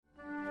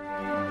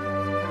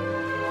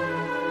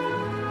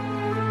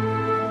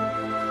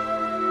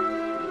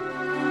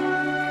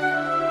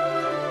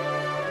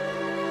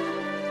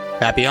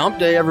Happy Hump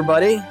Day,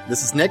 everybody.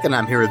 This is Nick, and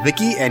I'm here with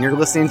Vicky, and you're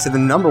listening to the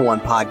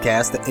 #1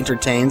 podcast that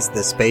entertains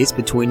the space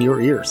between your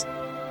ears,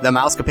 the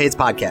Mousecapades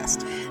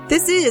Podcast.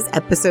 This is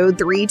episode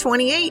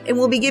 328, and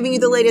we'll be giving you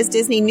the latest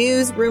Disney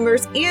news,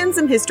 rumors, and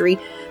some history.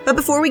 But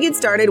before we get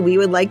started, we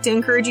would like to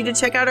encourage you to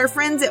check out our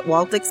friends at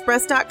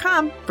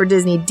WaltExpress.com for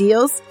Disney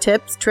deals,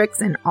 tips, tricks,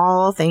 and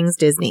all things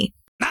Disney.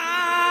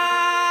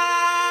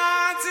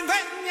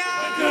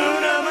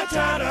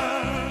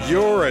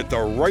 You're at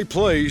the right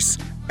place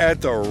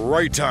at the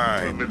right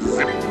time.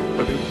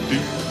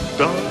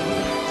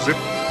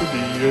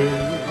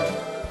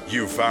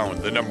 You found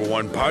the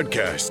 #1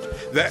 podcast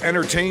that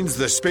entertains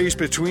the space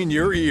between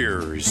your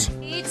ears.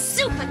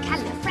 It's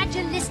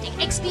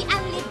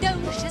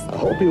supercalifragilisticexpialidocious. I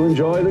hope you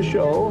enjoy the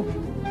show.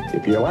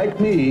 If you're like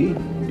me,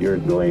 you're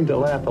going to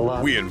laugh a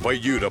lot. We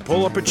invite you to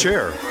pull up a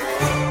chair.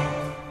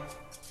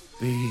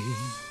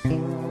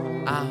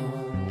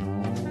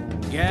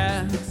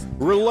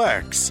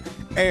 Relax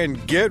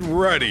and get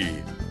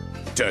ready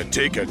to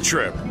take a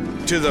trip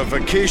to the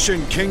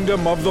vacation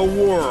kingdom of the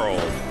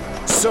world.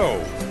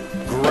 So,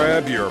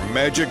 grab your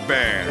magic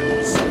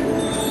bands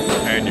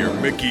and your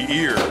Mickey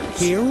ears.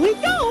 Here we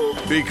go!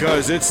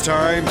 Because it's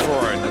time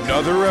for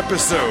another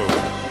episode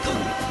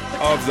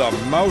of the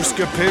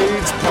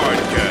Mousecapades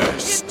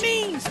Podcast. It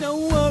means no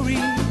worries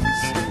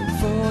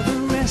for the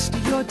rest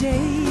of your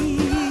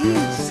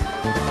days.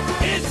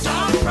 It's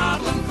our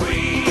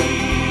problem-free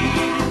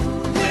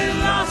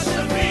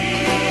philosophy.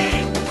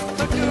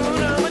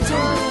 Hakuna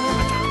Matata.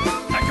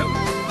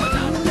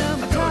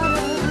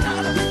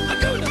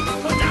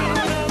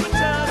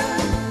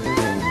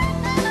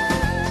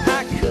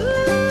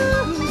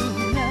 Hakuna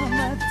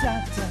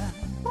Matata.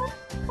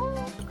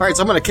 All right,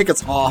 so I'm going to kick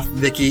us off,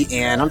 Vicky,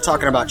 and I'm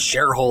talking about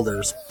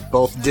shareholders.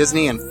 Both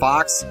Disney and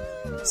Fox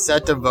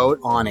set to vote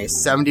on a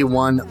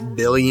 $71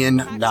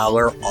 billion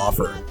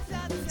offer.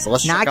 So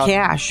let's Not check out,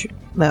 cash,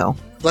 though.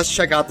 let's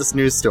check out this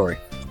news story.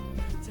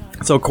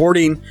 So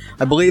according,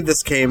 I believe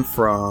this came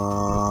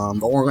from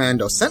the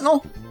Orlando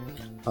Sentinel.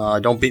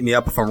 Don't beat me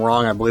up if I'm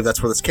wrong. I believe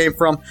that's where this came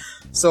from.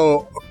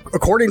 So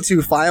according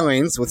to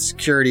filings with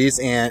Securities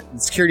and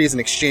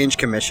Exchange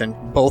Commission,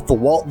 both the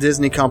Walt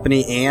Disney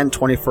Company and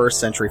 21st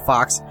Century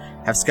Fox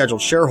have scheduled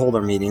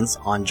shareholder meetings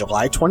on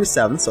July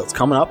 27th, so it's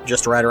coming up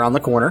just right around the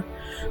corner,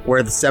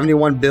 where the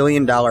 $71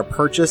 billion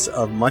purchase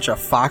of much of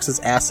Fox's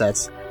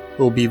assets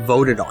will be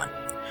voted on.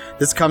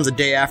 This comes a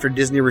day after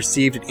Disney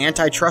received an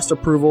antitrust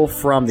approval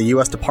from the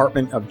U.S.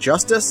 Department of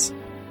Justice,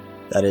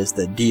 that is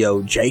the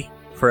DOJ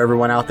for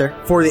everyone out there,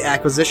 for the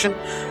acquisition.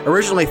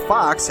 Originally,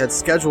 Fox had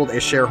scheduled a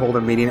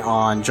shareholder meeting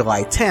on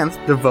July 10th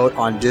to vote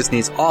on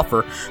Disney's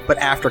offer, but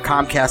after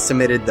Comcast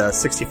submitted the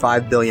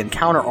 $65 billion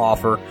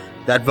counteroffer,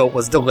 that vote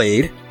was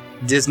delayed.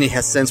 Disney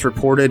has since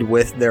reported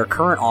with their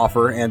current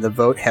offer, and the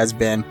vote has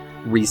been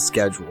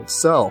rescheduled.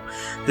 So,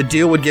 the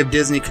deal would give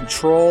Disney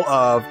control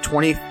of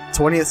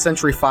 20th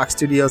Century Fox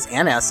Studios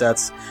and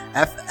assets,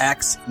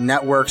 FX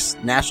Networks,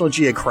 National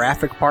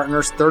Geographic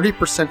Partners,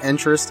 30%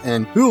 interest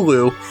in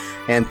Hulu,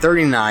 and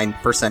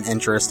 39%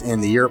 interest in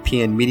the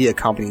European media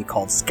company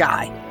called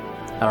Sky.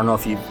 I don't know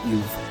if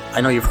I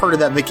know you've heard of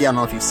that, Vicky. I don't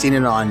know if you've seen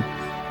it on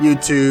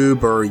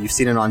YouTube or you've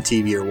seen it on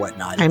TV or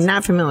whatnot. I'm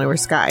not familiar with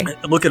Sky.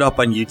 Look it up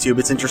on YouTube.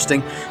 It's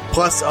interesting.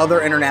 Plus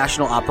other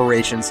international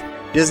operations.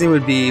 Disney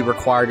would be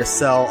required to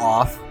sell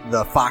off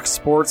the Fox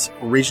Sports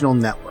regional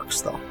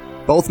networks, though.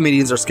 Both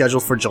meetings are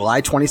scheduled for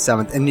July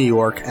 27th in New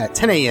York at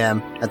 10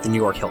 a.m. at the New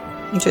York Hilton.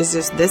 Which is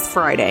just this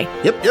Friday.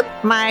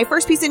 Yep. My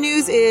first piece of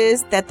news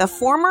is that the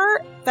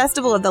former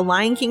Festival of the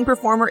Lion King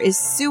performer is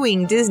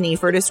suing Disney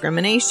for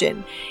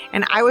discrimination.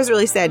 And I was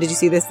really sad. Did you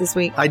see this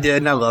week? I did,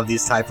 and I love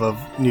these type of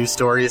news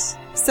stories.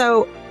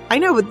 So, I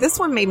know, but this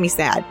one made me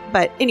sad.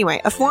 But anyway,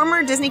 a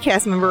former Disney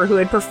cast member who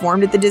had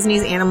performed at the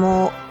Disney's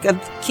Animal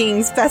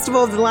King's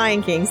Festival of the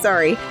Lion King,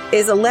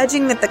 is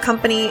alleging that the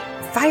company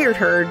fired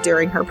her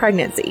during her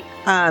pregnancy.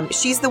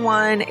 She's the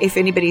one, if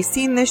anybody's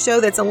seen this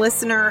show that's a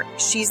listener,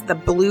 she's the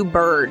blue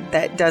bird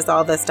that does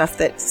all the stuff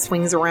that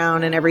swings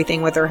around and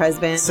everything with her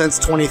husband. Since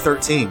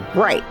 2013.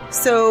 Right.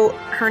 So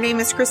her name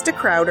is Krista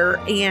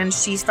Crowder, and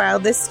she's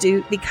filed this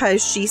suit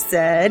because she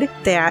said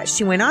that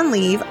she went on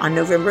leave on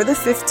November the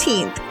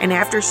 15th, and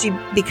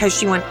because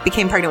she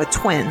became pregnant with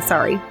twins,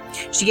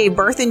 She gave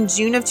birth in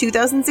June of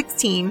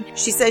 2016.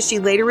 She says she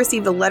later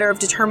received a letter of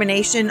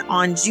determination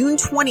on June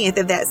 20th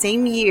of that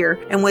same year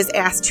and was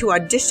asked to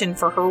audition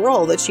for her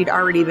role that she'd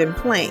already been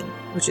playing,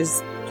 which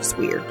is just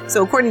weird.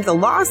 So according to the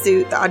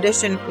lawsuit, the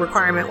audition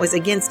requirement was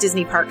against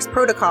Disney Parks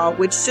protocol,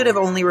 which should have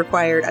only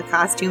required a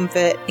costume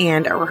fit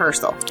and a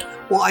rehearsal.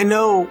 Well, I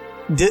know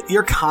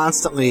you're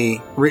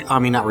constantly,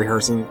 not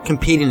rehearsing,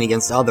 competing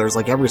against others,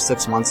 like every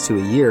 6 months to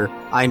a year.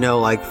 I know,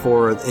 like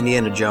for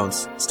Indiana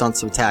Jones, Stunt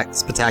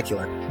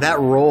Spectacular, that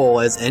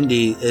role as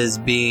Indy is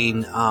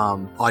being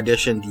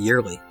auditioned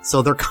yearly.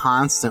 So they're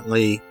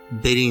constantly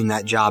bidding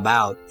that job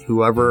out.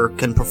 Whoever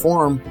can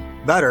perform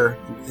better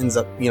ends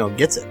up,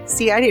 gets it.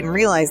 See, I didn't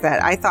realize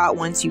that. I thought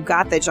once you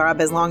got the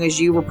job, as long as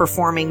you were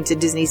performing to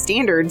Disney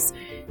standards,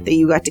 that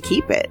you got to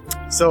keep it.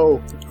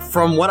 So,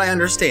 from what I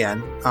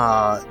understand,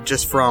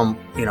 just from,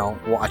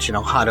 watching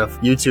a lot of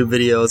YouTube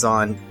videos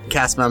on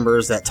cast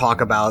members that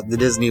talk about the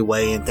Disney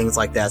way and things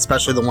like that,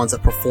 especially the ones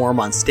that perform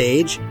on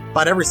stage,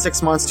 about every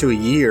 6 months to a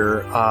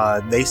year,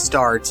 they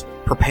start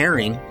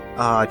preparing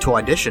to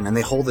audition, and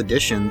they hold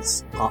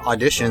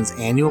auditions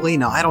annually.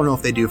 Now, I don't know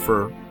if they do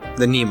for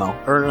the Nemo,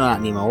 or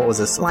not Nemo, what was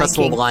this? Lion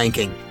Festival King. of Lion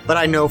King. But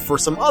I know for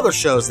some other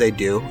shows they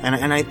do,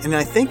 and I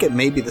think it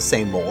may be the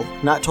same mold.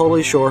 Not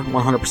totally sure,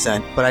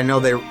 100%, but I know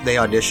they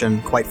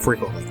audition quite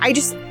frequently.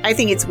 I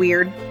think it's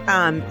weird,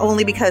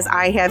 only because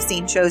I have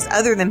seen shows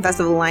other than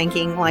Festival of Lion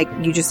King, like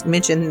you just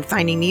mentioned,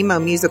 Finding Nemo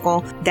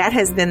musical. That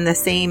has been the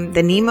same.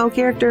 The Nemo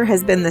character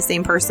has been the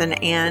same person,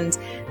 and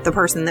the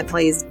person that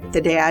plays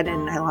the dad,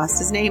 and I lost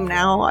his name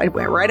now. I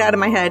went right out of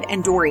my head.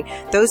 And Dory.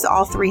 Those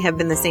all three have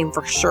been the same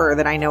for sure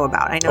that I know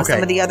about. I know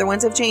some of the other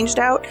ones have changed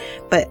out,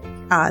 but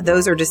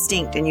those are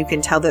distinct, and you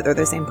can tell that they're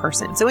the same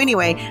person. So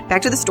anyway,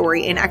 back to the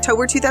story. In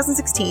October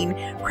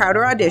 2016,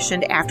 Crowder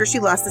auditioned after she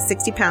lost the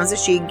 60 pounds that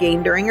she had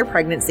gained during her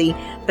pregnancy,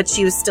 but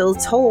she was still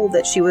told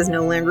that she was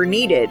no longer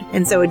needed.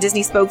 And so a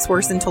Disney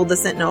spokesperson told the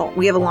Sentinel,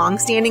 "We have a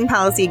long-standing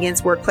policy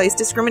against workplace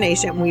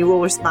discrimination. We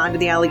will respond to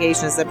the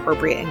allegations as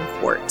appropriate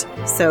in court."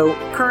 So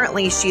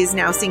currently, she is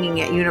now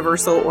singing at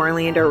Universal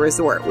Orlando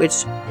Resort,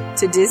 which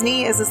to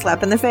Disney is a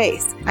slap in the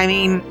face. I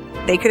mean,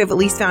 they could have at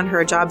least found her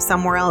a job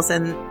somewhere else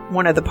in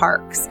one of the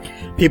parks.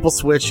 People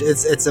switch.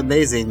 It's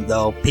amazing,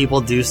 though.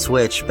 People do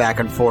switch back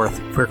and forth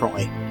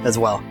frequently as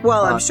well.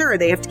 Well, I'm sure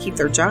they have to keep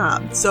their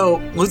job. So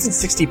losing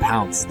 60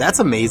 pounds, that's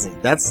amazing.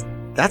 That's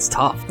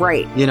tough.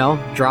 Right.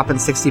 Dropping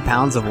 60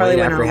 pounds of Probably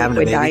weight went after on a having a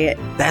liquid baby. diet.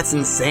 That's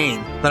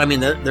insane. But I mean,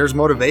 there's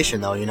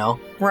motivation, though, to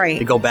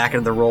Right. go back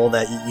into the role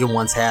that you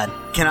once had.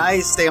 Can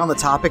I stay on the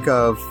topic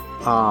of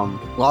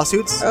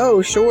lawsuits?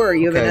 Oh, sure.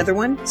 You have Okay. another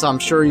one? So I'm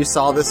sure you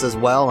saw this as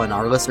well, and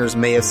our listeners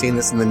may have seen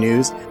this in the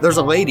news. There's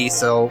a lady,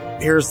 so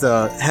here's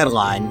the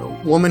headline.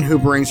 Woman who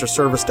brings her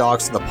service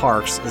dogs to the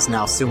parks is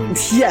now suing.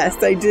 Yes,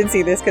 I did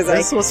see this because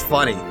This was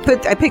funny.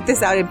 I picked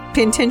this out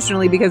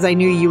intentionally because I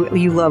knew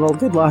you love a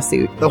good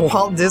lawsuit. The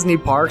Walt Disney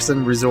Parks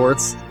and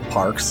Resorts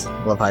Parks.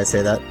 Love how I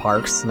say that.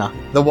 Parks. No.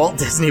 The Walt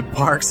Disney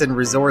Parks and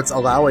Resorts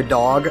allow a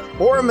dog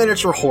or a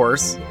miniature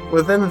horse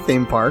within the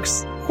theme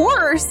parks.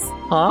 Horse?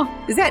 Huh?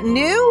 Is that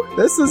new?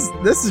 This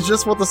is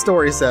just what the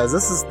story says.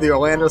 This is the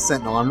Orlando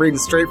Sentinel. I'm reading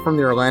straight from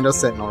the Orlando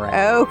Sentinel right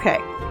now. Okay.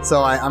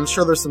 So I'm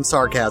sure there's some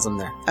sarcasm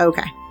there.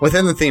 Okay.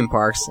 Within the theme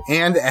parks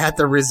and at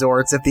the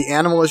resorts if the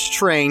animal is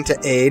trained to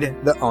aid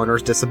the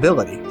owner's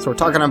disability. So we're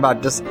talking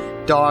about just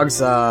dogs,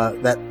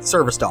 that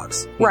service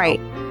dogs. Right.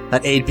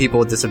 That aid people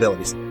with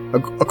disabilities.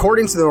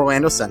 According to the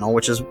Orlando Sentinel,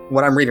 which is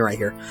what I'm reading right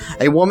here,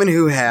 a woman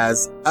who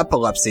has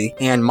epilepsy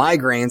and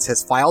migraines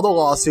has filed a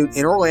lawsuit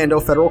in Orlando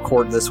federal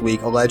court this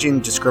week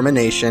alleging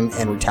discrimination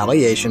and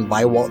retaliation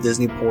by Walt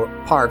Disney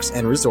Parks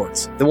and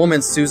Resorts. The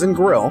woman, Susan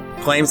Grill,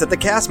 claims that the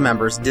cast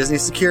members, Disney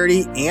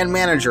security, and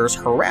managers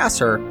harass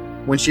her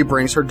when she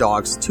brings her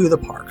dogs to the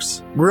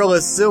parks. Grill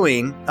is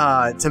suing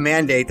to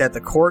mandate that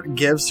the court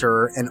gives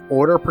her an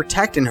order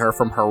protecting her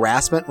from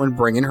harassment when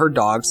bringing her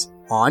dogs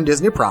on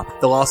Disney property.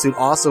 The lawsuit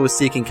also is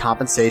seeking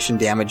compensation,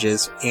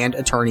 damages, and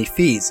attorney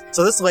fees.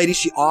 So this lady,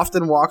 she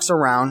often walks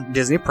around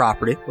Disney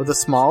property with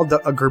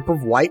a group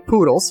of white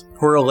poodles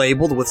who are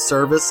labeled with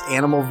service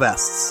animal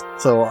vests.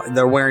 So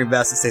they're wearing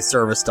vests that say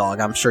service dog.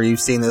 I'm sure you've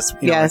seen this.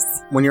 Yes.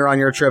 When you're on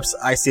your trips,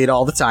 I see it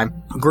all the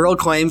time. Grill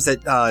claims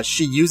that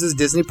she uses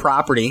Disney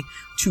property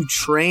to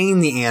train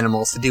the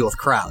animals to deal with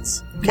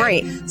crowds. Okay?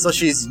 Right. So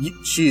she's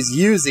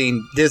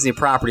using Disney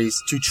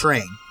properties to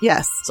train.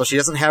 Yes. So she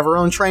doesn't have her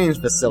own training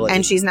facility.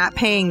 And she's not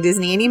paying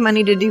Disney any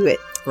money to do it.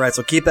 Right,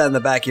 so keep that in the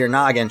back of your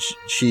noggin.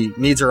 She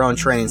needs her own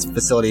training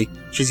facility.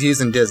 She's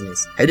using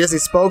Disney's. A Disney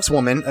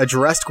spokeswoman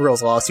addressed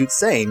Grill's lawsuit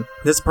saying,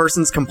 this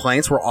person's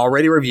complaints were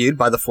already reviewed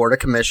by the Florida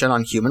Commission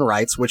on Human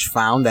Rights, which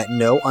found that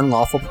no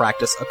unlawful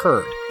practice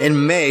occurred.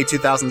 In May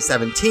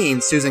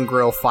 2017, Susan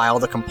Grill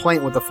filed a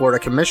complaint with the Florida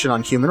Commission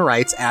on Human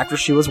Rights after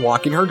she was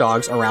walking her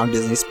dogs around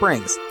Disney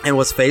Springs and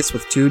was faced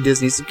with 2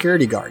 Disney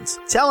security guards,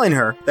 telling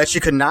her that she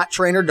could not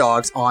train her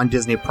dogs on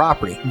Disney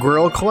property.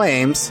 Grill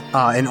claims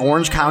an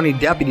Orange County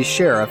deputy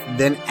sheriff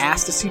then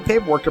asked to see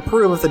paperwork to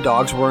prove if the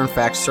dogs were in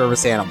fact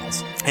service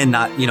animals and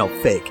not,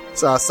 fake.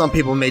 So some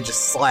people may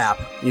just slap,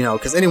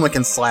 because anyone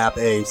can slap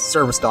a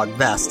service dog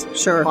vest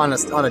Sure. on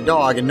a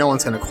dog and no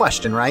one's going to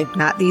question, right?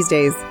 Not these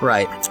days.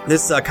 Right.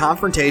 This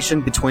confrontation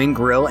between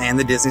Grill and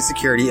the Disney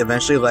security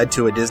eventually led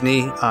to a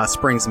Disney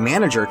Springs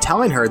manager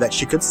telling her that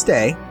she could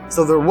stay.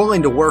 So they're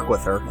willing to work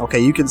with her. Okay,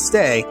 you can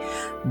stay,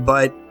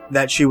 but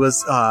that she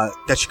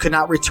could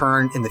not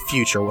return in the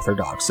future with her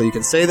dog. So you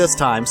can stay this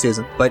time,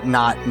 Susan, but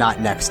not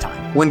next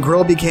time. When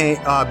Grill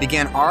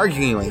began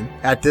arguing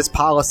that this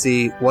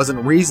policy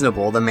wasn't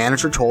reasonable, the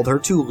manager told her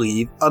to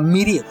leave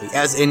immediately,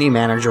 as any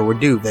manager would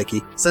do,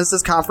 Vicky. Since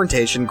this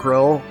confrontation,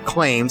 Grill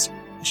claims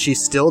she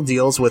still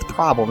deals with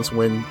problems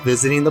when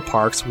visiting the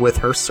parks with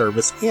her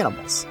service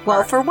animals.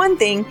 Well, for one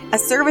thing, a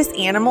service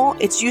animal,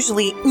 it's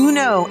usually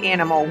uno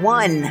animal,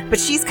 one. But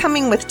she's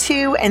coming with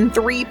 2 and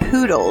 3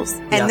 poodles.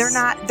 And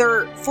Yes.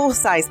 they're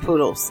full-size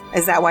poodles.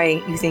 Is that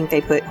why you think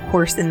they put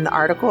horse in the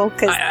article?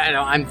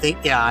 I'm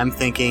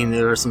thinking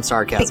there was some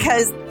sarcasm.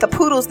 Because the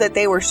poodles that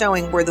they were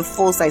showing were the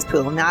full-size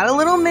poodle, not a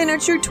little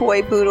miniature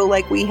toy poodle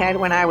like we had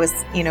when I was,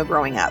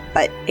 growing up,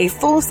 but a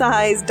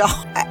full-size dog.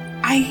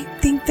 I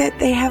think that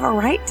they have a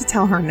right to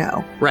tell her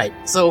no. Right.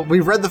 So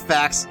we've read the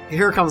facts.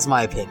 Here comes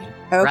my opinion.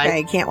 Okay,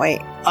 Right? can't wait.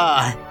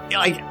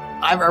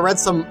 I read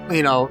some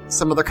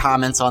of the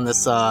comments on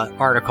this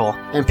article,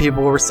 and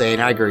people were saying,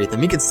 I agree with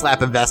them, you could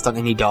slap a vest on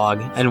any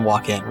dog and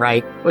walk in,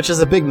 right? Which is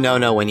a big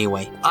no-no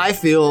anyway. I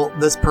feel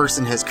this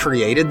person has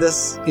created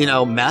this,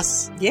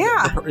 mess.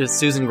 Yeah.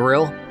 Susan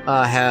Grill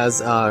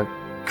has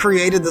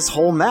created this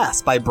whole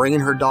mess by bringing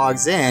her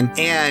dogs in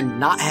and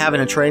not having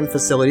a training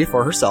facility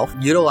for herself,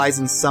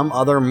 utilizing some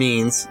other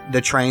means to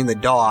train the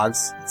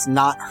dogs. It's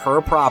not her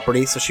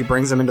property, so she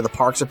brings them into the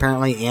parks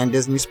apparently and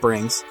Disney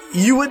Springs.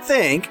 You would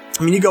think,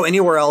 you go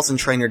anywhere else and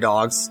train your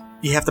dogs,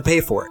 you have to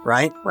pay for it,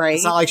 right? Right.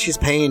 It's not like she's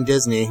paying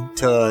Disney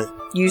to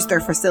Use their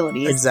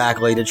facilities.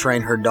 exactly to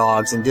train her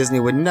dogs, and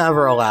Disney would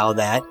never allow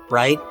that,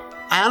 right?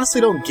 I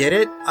honestly don't get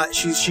it.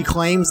 She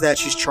claims that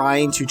she's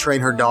trying to train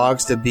her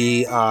dogs to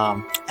be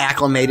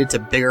acclimated to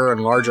bigger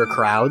and larger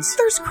crowds.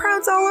 There's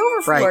crowds all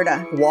over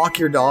Florida. Right. Walk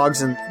your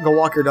dogs and go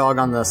walk your dog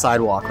on the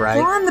sidewalk, right?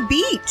 We're on the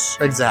beach.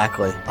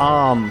 Exactly.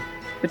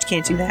 But you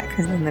can't do that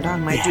because then the dog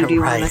might Yeah, doo-doo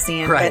right, on the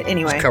sand. right. But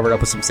anyway. It's covered up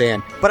with some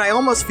sand. But I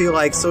almost feel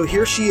like, so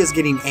here she is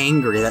getting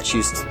angry that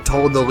she's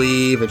told to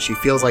leave and she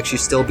feels like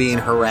she's still being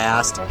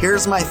harassed.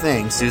 Here's my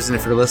thing, Susan,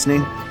 if you're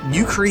listening.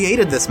 You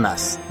created this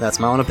mess. That's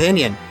my own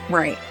opinion.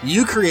 Right.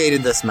 You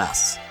created this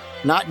mess,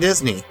 not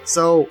Disney.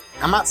 So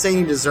I'm not saying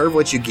you deserve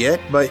what you get,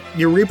 but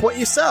you reap what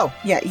you sow.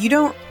 Yeah, you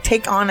don't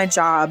take on a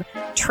job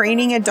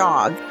training a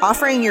dog,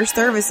 offering your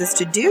services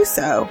to do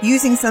so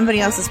using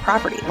somebody else's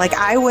property. Like,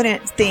 I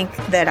wouldn't think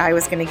that I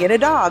was going to get a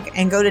dog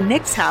and go to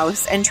Nick's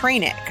house and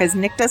train it because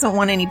Nick doesn't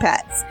want any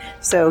pets.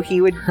 So he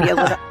would be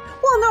able to.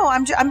 Well, no,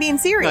 I'm being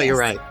serious. No, you're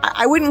right.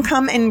 I wouldn't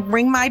come and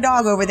bring my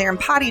dog over there and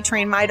potty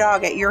train my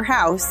dog at your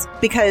house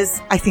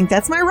because I think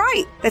that's my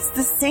right. That's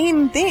the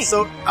same thing.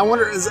 So I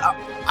wonder,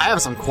 I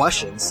have some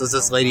questions. Does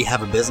this lady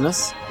have a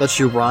business that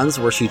she runs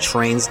where she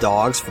trains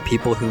dogs for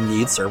people who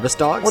need service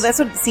dogs? Well, that's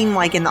what it seemed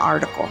like in the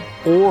article.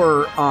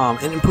 Or,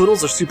 and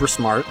poodles are super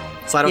smart,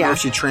 so I don't know Yeah. if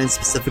she trains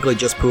specifically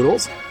just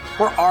poodles,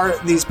 or are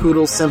these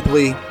poodles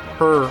simply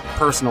her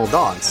personal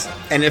dogs?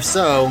 And if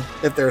so,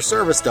 if they're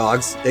service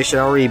dogs, they should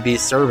already be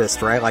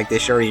serviced, right? Like, they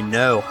should already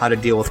know how to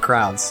deal with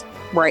crowds.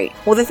 Right.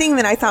 Well, the thing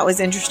that I thought was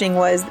interesting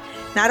was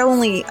not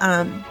only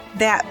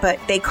that, but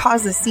they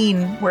cause a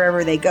scene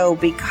wherever they go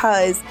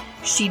because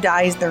she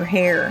dyes their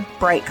hair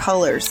bright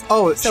colors.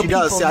 Oh, So she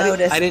does. people See,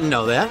 notice- I didn't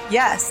know that.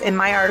 Yes, in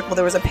my article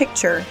there was a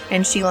picture,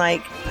 and she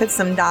put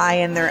some dye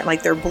in their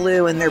they're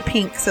blue and they're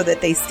pink so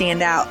that they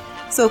stand out.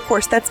 So of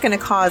course that's going to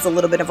cause a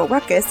little bit of a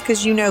ruckus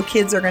because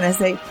kids are going to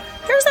say,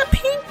 "There's a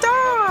pink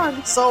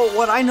dog." So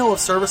what I know of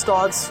service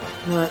dogs,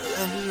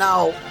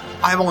 now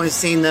I've only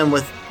seen them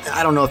with,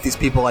 I don't know if these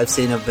people I've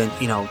seen have been,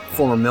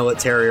 former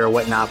military or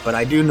whatnot, but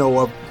I do know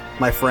of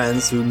my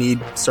friends who need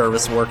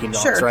service working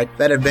dogs, Sure. right?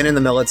 That have been in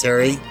the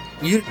military.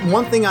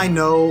 One thing I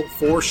know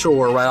for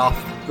sure right off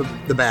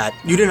the bat,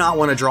 you do not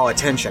want to draw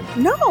attention.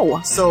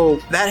 No. So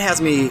that has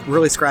me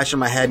really scratching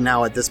my head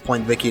now at this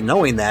point, Vicky,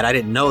 knowing that. I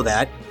didn't know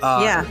that.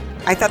 Yeah,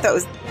 I thought that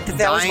was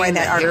why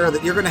that article.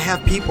 That you're going to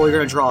have people, you're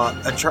going to draw,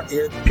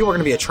 people are going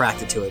to be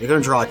attracted to it. You're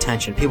going to draw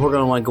attention. People are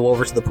going to want to go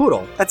over to the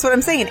poodle. That's what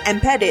I'm saying,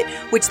 and pet it,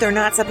 which they're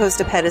not supposed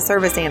to pet a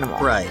service animal.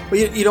 Right.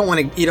 But you don't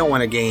want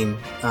to gain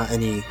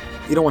any.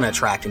 You don't want to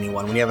attract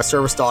anyone. When you have a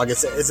service dog,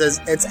 it's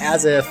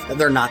as if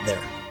they're not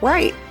there.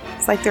 Right.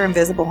 It's like they're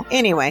invisible.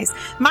 Anyways,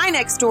 my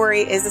next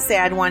story is a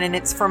sad one, and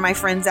it's for my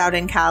friends out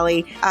in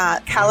Cali.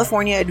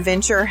 California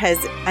Adventure has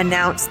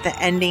announced the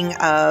ending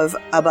of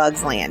A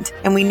Bug's Land.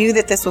 And we knew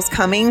that this was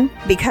coming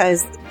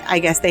because I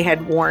guess they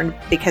had warned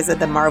because of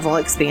the Marvel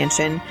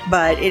expansion.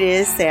 But it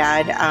is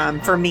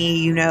sad. For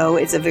me,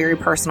 it's a very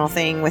personal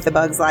thing with A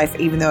Bug's Life,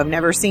 even though I've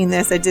never seen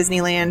this at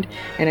Disneyland,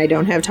 and I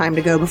don't have time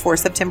to go before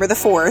September the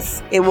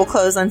 4th. It will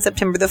close on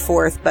September the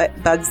 4th, but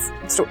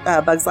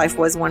Bug's Life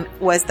was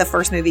the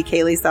first movie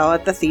Kaylee saw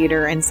at the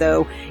theater, and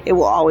so it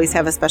will always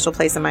have a special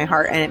place in my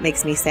heart, and it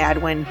makes me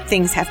sad when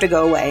things have to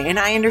go away. And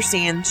I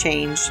understand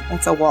change.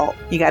 That's a Walt.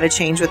 You got to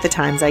change with the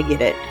times. I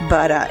get it.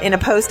 But in a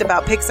post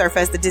about Pixar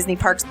Fest, the Disney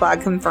Parks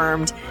blog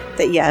confirmed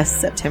that yes,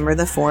 September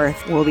the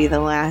 4th will be the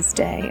last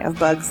day of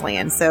Bug's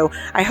Land. So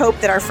I hope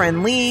that our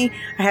friend Lee,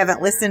 I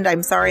haven't listened.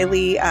 I'm sorry,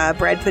 Lee.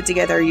 Brad put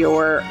together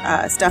your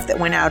stuff that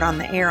went out on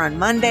the air on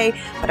Monday,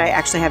 but I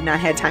actually have not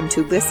had time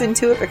to listen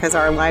to it because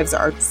our lives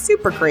are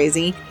super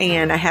crazy,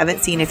 and I haven't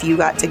seen if you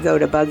got to go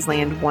to Bug's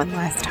Land one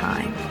last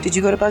time. Did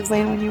you go to Bug's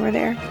Land when you were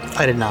there?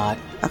 I did not.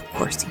 Of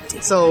course you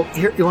did. So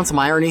here, you want some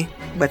irony?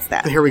 What's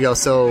that? Here we go.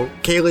 So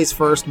Kaylee's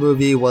first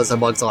movie was A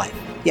Bug's Life.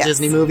 Yes.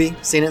 Disney movie?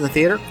 Seen it in the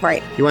theater?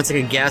 Right. You want to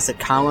take a guess at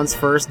Colin's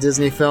first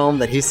Disney film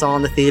that he saw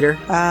in the theater?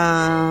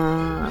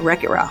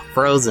 Wreck-It Ralph.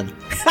 Frozen.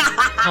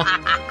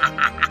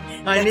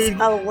 I need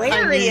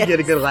to get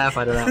a good laugh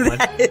out of that one.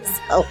 That is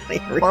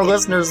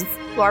hilarious.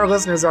 Our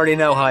listeners already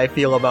know how I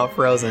feel about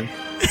Frozen.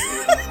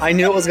 I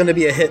knew it was going to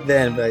be a hit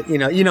then, but you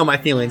know my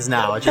feelings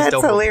now. It just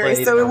That's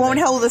hilarious. So it won't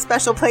hold a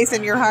special place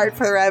in your heart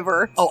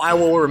forever. Oh, I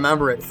will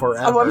remember it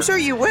forever. Oh, I'm sure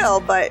you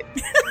will, but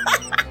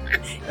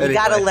you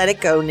gotta let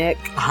it go, Nick.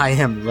 I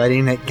am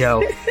letting it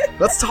go.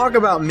 Let's talk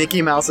about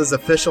Mickey Mouse's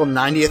official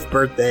 90th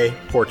birthday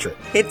portrait.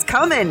 It's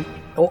coming.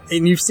 Oh,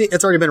 and you've seen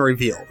it's already been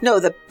revealed. No,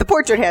 the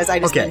portrait has. I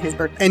just meant his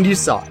birthday. And you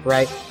saw it,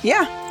 right?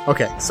 Yeah.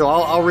 Okay, so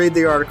I'll read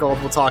the article,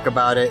 we'll talk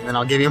about it, and then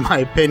I'll give you my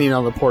opinion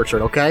on the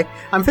portrait, okay?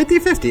 I'm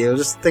 50-50, I'll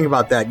just think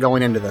about that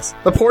going into this.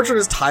 The portrait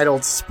is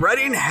titled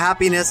Spreading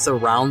Happiness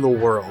Around the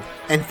World,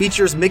 and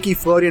features Mickey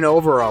floating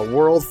over a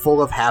world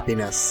full of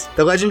happiness.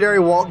 The legendary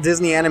Walt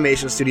Disney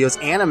Animation Studios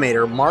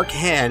animator Mark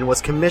Henn was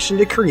commissioned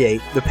to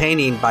create the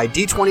painting by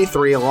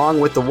D23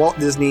 along with the Walt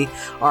Disney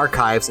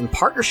Archives in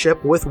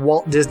partnership with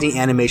Walt Disney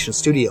Animation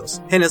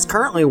Studios. Henn is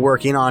currently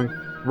working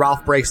on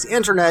Ralph Breaks the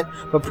Internet,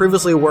 but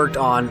previously worked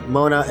on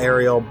Mona,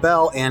 Ariel,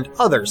 Belle, and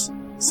others.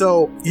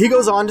 So he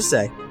goes on to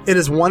say, it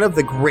is one of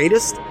the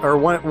greatest, or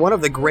one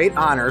of the great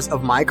honors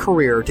of my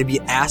career to be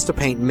asked to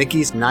paint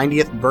Mickey's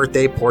 90th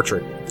birthday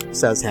portrait,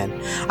 says Henn.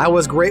 I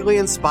was greatly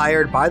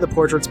inspired by the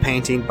portrait's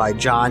painting by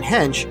John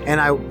Hench,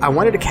 and I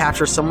wanted to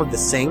capture some of the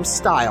same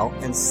style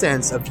and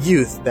sense of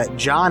youth that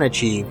John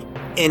achieved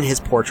in his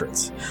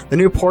portraits. The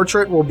new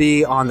portrait will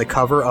be on the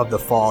cover of the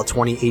fall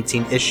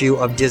 2018 issue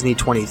of Disney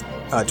 23,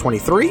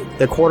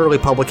 the quarterly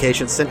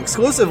publication sent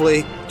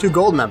exclusively to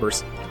gold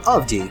members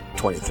of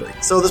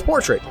D23. So this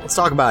portrait, let's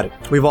talk about it.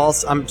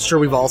 I'm sure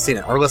we've all seen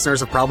it. Our listeners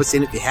have probably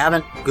seen it. If you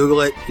haven't,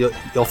 Google it.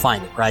 You'll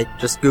find it, right?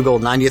 Just Google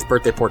 90th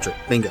birthday portrait.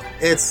 Bingo.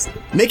 It's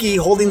Mickey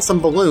holding some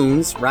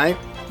balloons, right?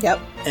 Yep.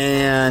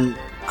 And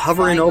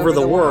hovering over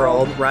the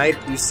world, right?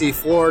 You see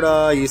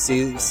Florida, you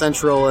see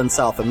Central and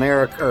South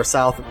America,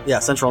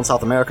 Central and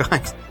South America. I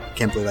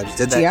can't believe I just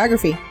did that.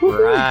 Geography.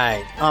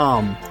 Right.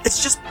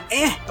 It's just,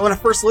 When I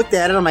first looked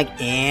at it, I'm like,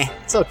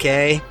 it's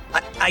okay.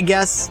 I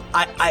guess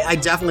I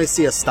definitely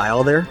see a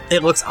style there.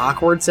 It looks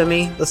awkward to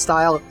me, the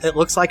style. It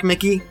looks like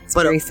Mickey. It's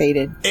very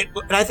faded.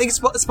 And I think it's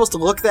supposed to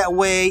look that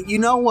way. You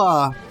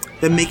know,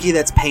 the Mickey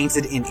that's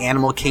painted in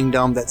Animal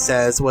Kingdom that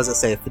says, what does it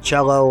say,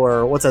 Ficello,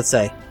 or what's that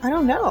say? I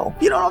don't know.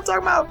 You know what I'm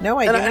talking about? No,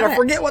 I don't. And I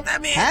forget what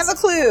that means. Have a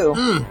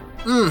clue.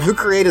 Who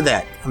created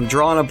that? I'm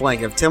drawing a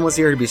blank. If Tim was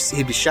here,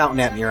 he'd be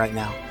shouting at me right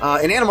now.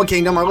 In Animal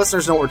Kingdom, our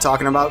listeners know what we're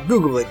talking about.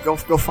 Google it. Go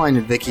find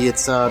it, Vicky.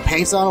 It's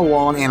paints on a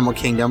wall in Animal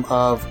Kingdom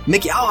of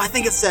Mickey. Oh, I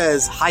think it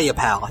says Hiya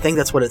Pal. I think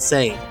that's what it's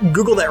saying.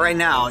 Google that right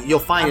now. You'll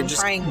find it.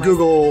 Just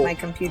Google. My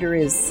computer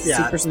is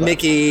super slow.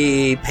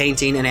 Mickey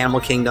painting in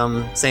Animal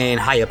Kingdom saying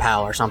Hiya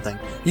Pal or something.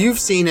 You've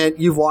seen it.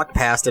 You've walked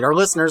past it. Our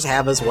listeners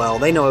have as well.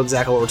 They know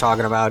exactly what we're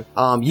talking about.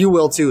 You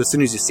will too as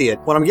soon as you see it.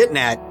 What I'm getting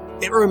at,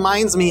 it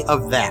reminds me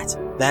of that.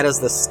 That is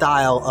the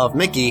style of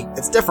Mickey.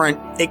 It's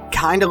different. It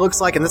kind of looks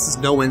like, and this is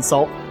no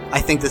insult,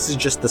 I think this is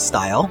just the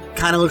style.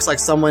 Kind of looks like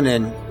someone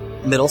in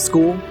middle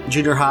school,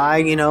 junior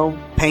high,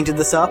 painted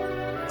this up.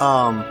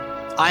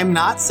 I'm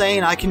not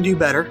saying I can do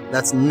better.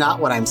 That's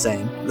not what I'm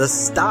saying. The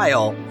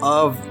style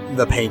of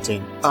the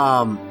painting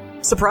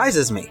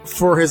surprises me.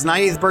 For his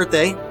 90th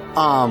birthday,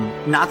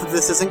 not that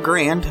this isn't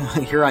grand.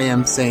 Here I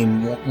am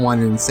saying one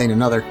and saying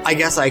another. I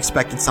guess I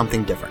expected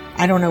something different.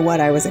 I don't know what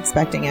I was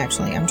expecting,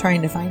 actually. I'm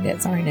trying to find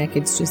it. Sorry, Nick.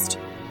 It's just...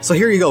 So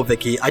here you go,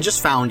 Vicky. I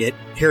just found it.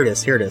 Here it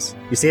is.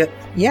 You see it?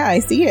 Yeah, I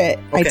see it.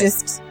 Okay.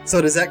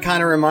 So does that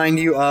kind of remind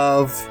you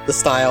of the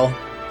style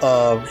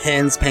of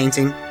Henn's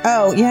painting?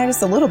 Oh, yeah,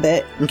 just a little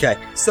bit. Okay.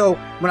 So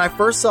when I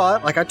first saw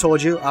it, like I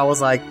told you, I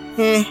was like,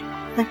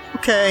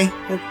 okay,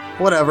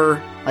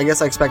 whatever. I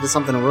guess I expected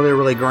something really,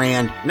 really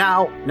grand.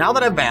 Now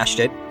that I've bashed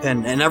it,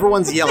 and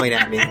everyone's yelling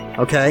at me,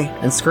 okay,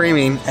 and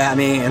screaming at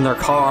me in their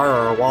car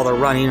or while they're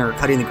running or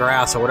cutting the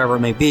grass or whatever it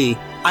may be,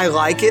 I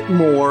like it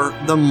more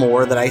the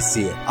more that I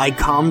see it. I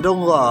come to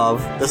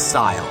love the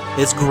style.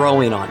 It's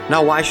growing on.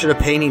 Now, why should a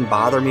painting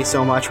bother me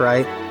so much,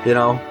 right?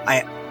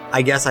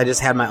 I guess I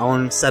just had my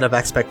own set of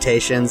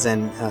expectations,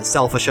 and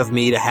selfish of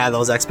me to have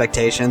those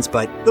expectations.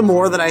 But the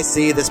more that I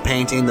see this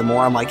painting, the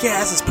more I'm like, yeah,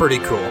 this is pretty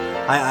cool.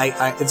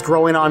 It's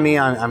growing on me.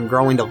 I'm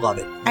growing to love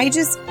it.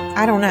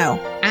 I don't know.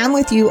 I'm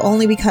with you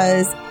only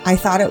because I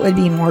thought it would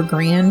be more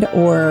grand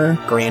or...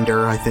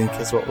 Grander, I think,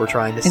 is what we're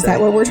trying to say. Is that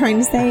what we're trying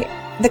to say?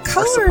 The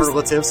colors... Or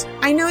superlatives.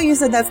 I know you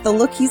said that's the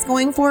look he's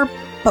going for,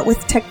 but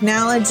with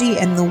technology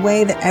and the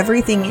way that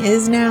everything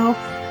is now,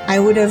 I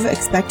would have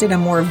expected a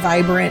more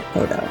vibrant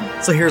photo.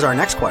 So here's our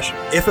next question.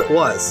 If it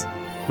was,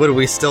 would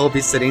we still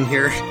be sitting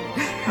here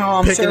Oh,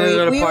 I'm Picking sure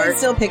it we apart. would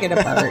still pick it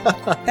apart.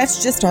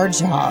 That's just our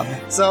job.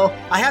 So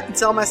I have to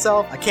tell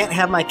myself I can't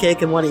have my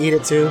cake and want to eat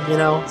it too, you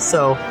know?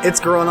 So it's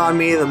growing on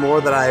me the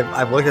more that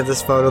I've looked at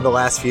this photo the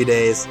last few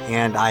days,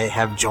 and I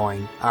have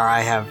joined, or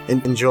I have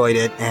enjoyed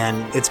it,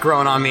 and it's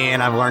grown on me,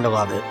 and I've learned to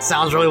love it.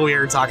 Sounds really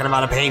weird talking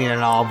about a painting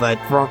and all, but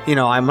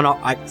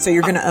So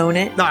you're going to own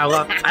it? No,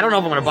 I don't know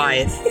if I'm going to buy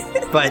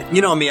it, but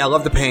you know me, I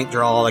love to paint,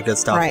 draw, all that good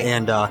stuff. Right.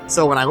 And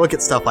so when I look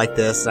at stuff like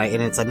this,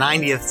 and it's a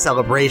 90th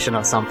celebration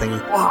of something,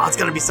 wow, it's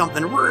going to be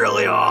something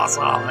really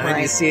awesome. And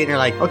then you see it and you're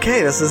like,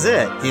 okay, this is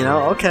it. You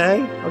know,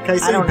 okay.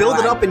 So you build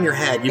it up in your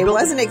head. It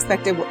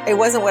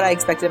wasn't what I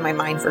expected in my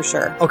mind for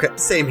sure. Okay,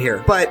 same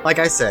here. But like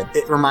I said,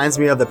 it reminds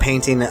me of the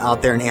painting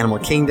out there in Animal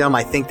Kingdom.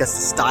 I think that's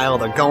the style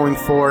they're going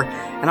for.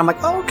 And I'm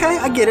like, oh, okay,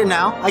 I get it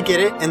now. I get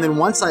it. And then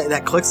once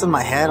that clicks in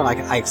my head,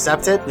 I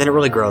accept it, then it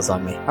really grows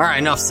on me. All right,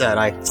 enough said.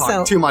 I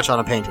talked too much on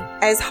a painting.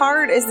 As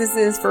hard as this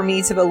is for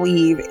me to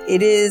believe,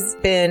 it has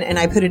been, and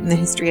I put it in the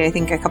history, I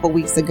think a couple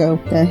weeks ago,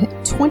 the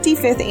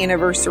 25th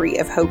anniversary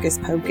of Hocus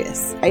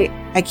Pocus.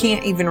 I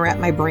can't even wrap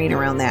my brain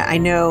around that. I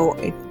know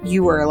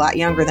you were a lot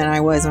younger than I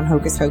was when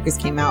Hocus Pocus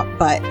came out,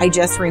 but I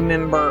just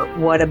remember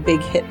what a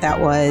big hit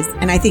that was.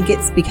 And I think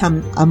it's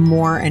become a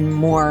more and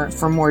more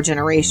for more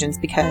generations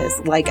because,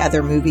 like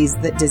other movies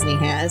that Disney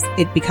has,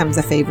 it becomes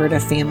a favorite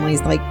of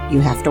families. Like, you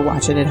have to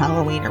watch it at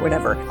Halloween or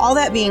whatever. All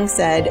that being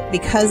said,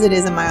 because it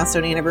is a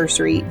milestone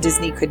anniversary,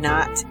 Disney could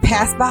not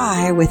pass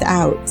by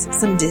without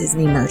some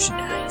Disney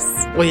merchandise.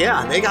 Well,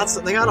 yeah, they got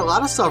a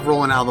lot of stuff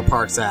rolling out of the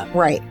parks app.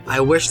 Right. I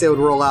wish they would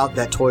roll out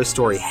that Toy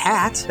Story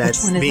hat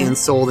that's being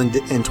sold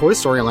in Toy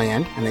Story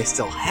Land, and they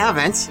still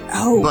haven't.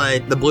 Oh.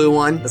 But the blue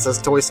one that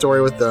says Toy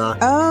Story with the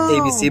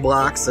ABC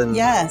blocks and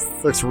yes,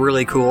 looks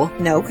really cool.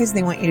 No, because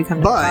they want you to come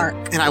to the park.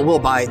 And I will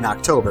buy it in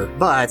October,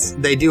 but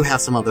they do have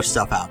some other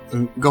stuff out.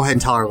 And go ahead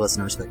and tell our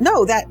listeners.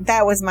 No,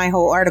 that was my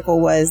whole article,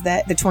 was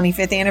that the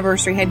 25th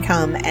anniversary had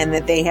come and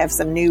that they have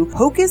some new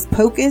Hocus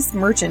Pocus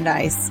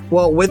merchandise.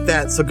 Well, with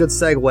that, so good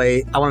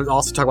segue. I want to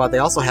also talk about they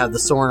also have the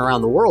Soaring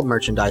Around the World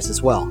merchandise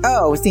as well.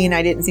 Oh, see, and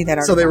I didn't see that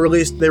article. So they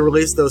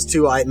released those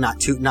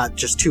not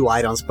just two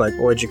items, but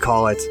what would you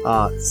call it?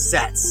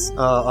 Sets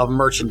of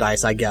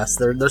merchandise, I guess.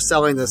 They're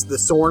selling the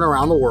Soaring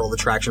Around the World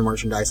attraction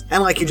merchandise.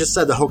 And like you just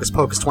said, the Hocus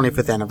Pocus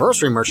 25th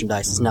anniversary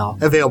merchandise is now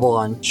available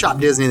on Shop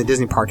Disney and the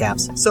Disney Park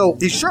apps. So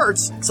these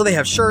shirts, they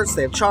have shirts,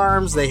 they have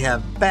charms, they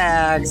have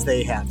bags,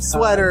 they have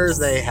sweaters,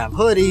 they have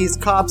hoodies,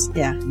 cups.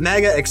 Yeah.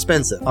 Mega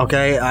expensive.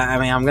 Okay. I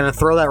mean, I'm going to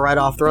throw that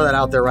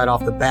out there right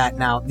off the bat.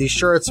 Now, these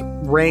shirts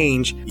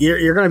range,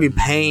 you're going to be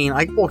paying,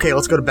 okay,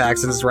 let's go to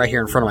bags since it's right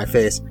here in front of my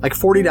face. Like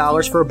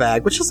 $40 for a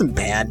bag, which isn't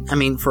bad. I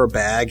mean, for a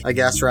bag, I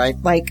guess, right?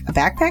 Like a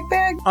backpack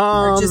bag?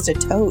 Or just a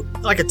tote?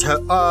 Like a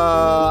tote.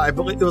 I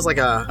believe it was like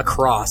a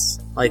cross.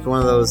 Like one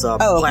of those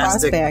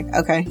plastic. A cross bag.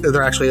 Okay.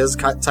 There actually is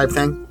a type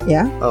thing?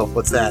 Yeah. Oh,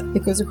 what's that?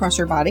 It goes across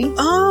your body?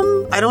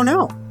 I don't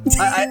know.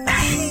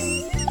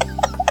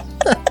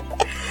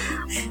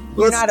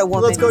 You're not a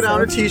woman. Let's go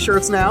down to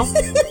t-shirts now.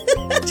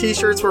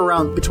 T-shirts were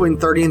around between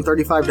 $30 and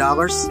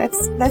 $35.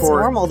 That's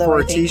normal though. For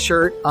a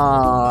t-shirt.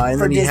 And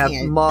for then you Disney.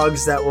 have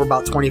mugs that were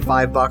about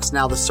 $25.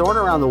 Now the Soaring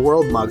Around the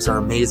World mugs are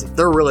amazing.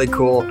 They're really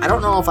cool. I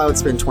don't know if I would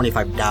spend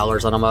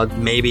 $25 on a mug,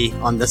 maybe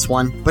on this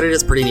one, but it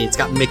is pretty neat. It's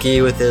got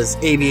Mickey with his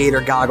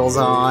aviator goggles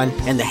on,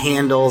 and the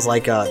handles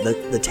like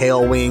the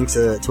tail wing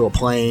to a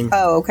plane.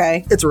 Oh,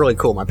 okay. It's really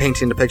cool. Am I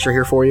painting the picture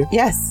here for you?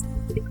 Yes.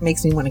 It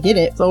makes me want to get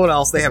it. So what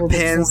else? They have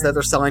pins that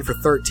they're selling for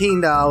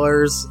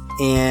 $13.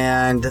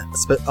 And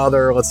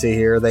let's see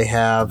here, they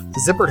have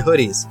zippered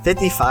hoodies,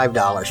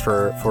 $55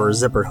 for a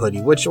zippered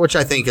hoodie, which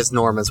I think is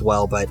norm as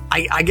well. But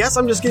I guess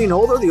I'm just getting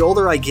older. The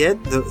older I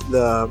get,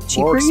 the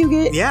cheaper you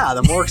get. Yeah,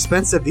 the more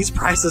expensive these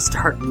prices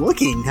start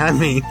looking. I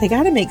mean, they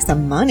got to make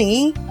some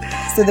money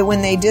so that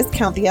when they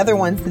discount the other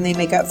ones, then they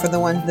make up for the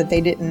ones that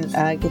they didn't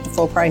get the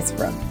full price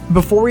from.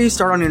 Before you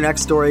start on your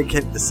next story,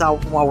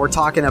 while we're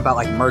talking about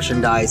like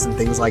merchandise and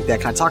things like that,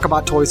 can I talk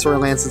about Toy Story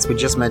Land since we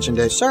just mentioned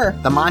it? Sure.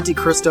 The Monte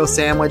Cristo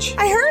sandwich.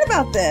 I heard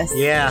about this.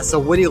 Yeah, so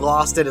Woody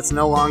lost it. It's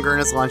no longer in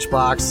his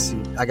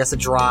lunchbox. I guess it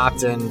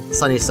dropped in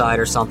Sunnyside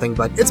or something,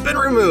 but it's been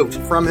removed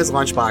from his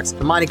lunchbox.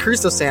 The Monte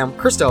Cristo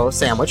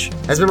sandwich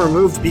has been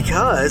removed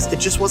because it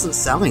just wasn't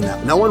selling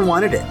them. No one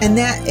wanted it. And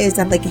that is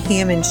like a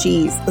ham and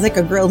cheese. It's like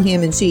a grilled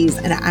ham and cheese.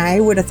 And I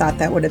would have thought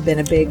that would have been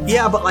a big...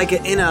 Yeah, but like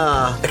it kind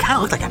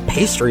of looked like a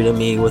pastry to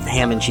me with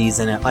ham and cheese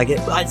in it. Like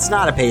it's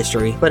not a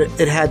pastry, but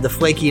it had the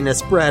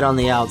flakiness bread on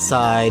the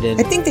outside. And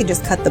I think they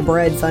just cut the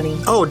bread funny.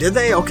 Oh, did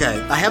they? Okay.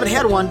 I haven't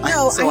had one.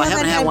 No, I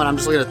haven't had one. I'm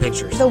just looking at the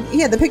pictures. So,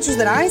 yeah, the pictures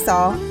that I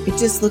saw, it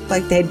just looked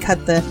like they'd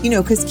cut the,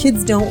 because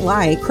kids don't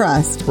like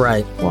crust.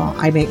 Right. Well,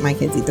 I make my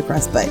kids eat the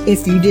crust, but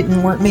if you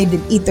weren't made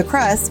to eat the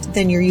crust,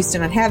 then you're used to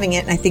not having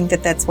it. And I think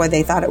that's why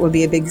they thought it would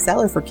be a big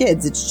seller for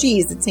kids. It's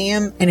cheese, it's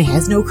ham, and it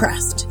has no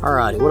crust.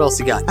 Alrighty, what else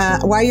you got?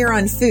 While you're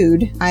on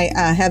food, I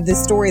have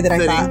this story that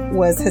I thought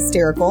was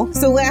hysterical.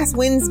 So last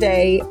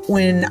Wednesday,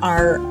 when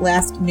our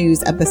last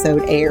news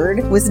episode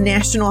aired, was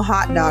National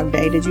Hot Dog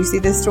Day. Did you see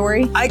this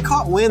story? I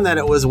caught wind that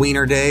it was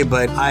Wiener Day,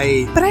 but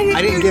I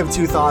didn't give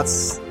two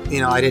thoughts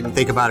I didn't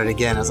think about it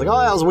again. I was like, oh,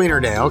 that was Wiener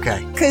Day.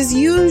 Okay. Because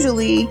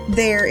usually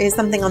there is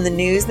something on the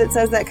news that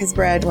says that, because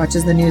Brad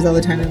watches the news all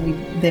the time, and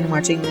we've been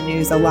watching the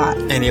news a lot.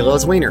 And he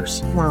loves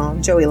wieners. Well,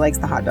 Joey likes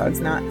the hot dogs,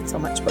 not so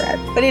much Brad.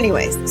 But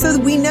anyways, so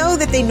we know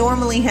that they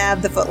normally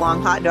have the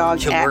foot-long hot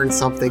dog You at learn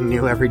something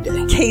new every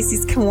day.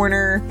 Casey's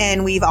Corner,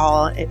 and we've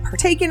all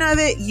partaken of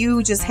it.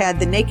 You just had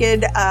the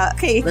naked,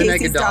 Casey's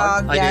naked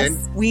dog. I Yes,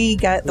 did. we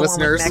got the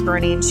Listeners, one with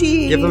macaroni and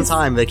cheese. Give them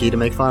time, Vicky, to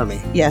make fun of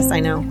me. Yes, I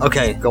know.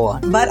 Okay, go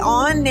on. But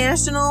on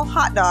National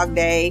Hot Dog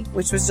Day,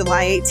 which was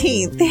July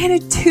 18th, they had a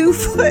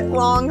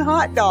 2-foot-long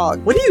hot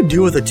dog. What do you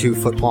do with a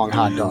 2-foot-long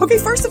hot dog? Okay,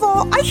 first of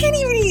all, I can't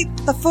even eat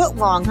the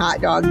foot-long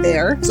hot dog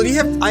there. So do you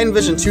have, I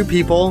envision 2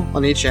 people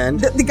on each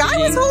end. The guy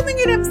was holding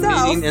it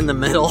himself. Eating in the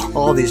middle.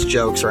 All these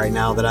jokes right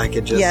now that I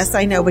could just... Yes,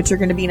 I know, but you're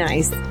going to be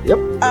nice. Yep.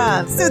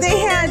 So they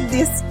had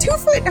this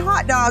 2-foot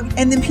hot dog,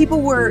 and then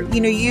people were,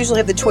 you usually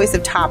have the choice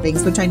of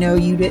toppings, which I know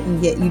you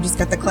didn't get. You just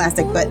got the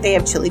classic, but they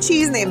have chili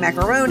cheese, and they have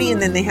macaroni,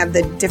 and then they have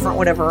the different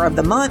whatever of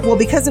the month. Well,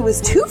 because it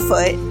was 2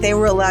 foot, they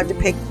were allowed to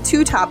pick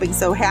 2 toppings,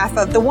 so half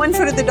of the 1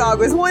 foot of the dog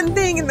was one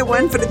thing, and the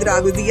 1 foot of the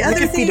dog was the other I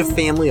could thing. feed a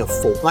family of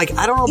 4. Like,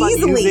 I don't know about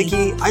Easily. you,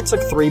 Vicky. I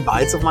took 3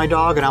 bites of my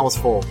dog, and I was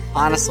full.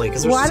 Honestly,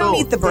 because Well, I don't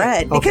eat the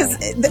bread Okay. because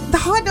the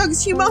hot dog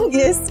is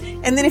humongous,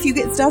 and then if you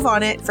get stuff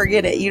on it,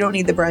 forget it. You don't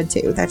need the bread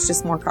too. That's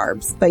just more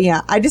carbs. But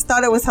yeah, I just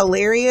thought it was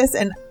hilarious,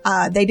 and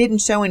they didn't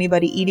show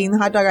anybody eating the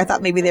hot dog. I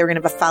thought maybe they were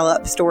going to have a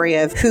follow-up story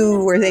of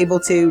who was able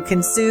to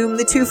consume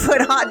the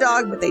 2-foot hot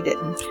dog, but they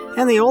didn't.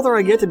 And the older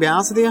I get, to be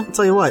honest with you, I'll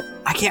tell you what,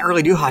 I can't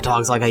really do hot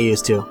dogs like I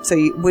used to. So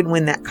you would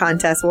win that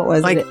contest. What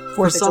was Like, it?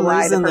 for some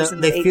reason,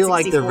 they feel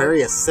like they're 864?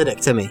 very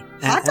acidic to me.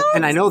 Hot dogs?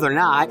 And I know they're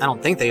not. I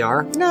don't think they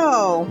are.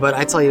 No. But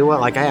I tell you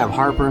what, like, I have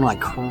heartburn like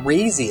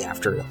crazy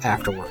afterward.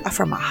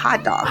 From a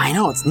hot dog. I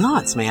know, it's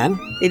nuts, man.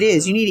 It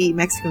is. You need to eat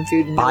Mexican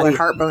food and know what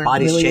heartburn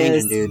body's really changing,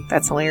 is. dude.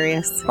 That's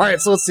hilarious. All right,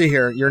 so let's see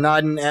here. You're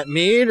nodding at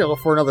me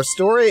for another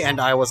story,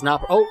 and I was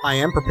not... Oh, I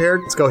am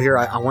prepared. Let's go here.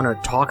 I want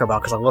to talk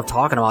about, because I love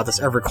talking about this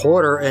every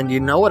quarter, and you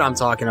know what I'm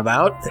talking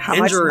about. The How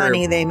much injury-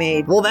 money they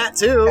made. Well, that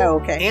too. Oh,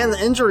 okay. And the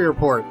injury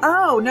report.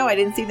 Oh, no, I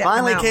didn't see that.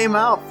 Finally come out. came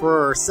out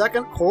for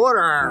second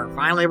quarter.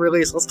 Finally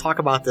released. Let's talk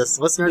about this.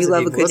 Listeners, You if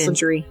love a you've good listened-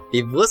 injury. If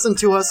you've listened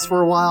to us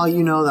for a while,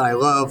 you know that I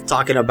love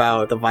talking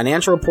about the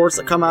financial reports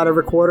that come out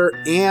every quarter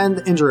and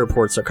the injury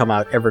reports that come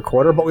out every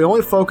quarter, but we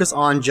only focus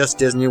on just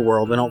Disney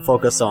World. We don't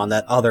focus on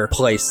that other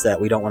place that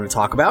we don't want to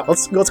talk about.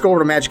 Let's go over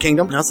to Magic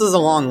Kingdom. Now, this is a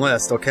long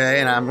list, okay?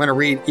 And I'm going to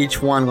read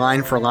each one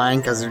line for line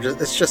because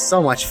it's just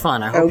so much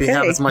fun. I hope you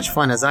have Okay. as much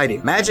fun as I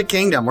do. Magic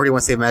Kingdom. Where do you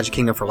want to save Magic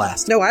Kingdom for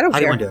last? No, I don't How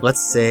do you care. want to do it?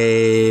 Let's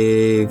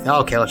save...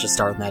 Okay, let's just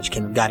start with Magic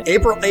Kingdom. Got it.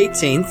 April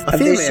 18th. A Of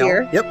female. this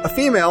year? Yep, a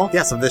female.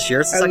 Yes, of this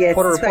year. It's the Oh, second yes,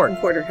 quarter report.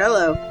 second quarter.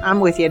 Hello. I'm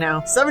with you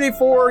now.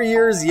 74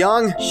 years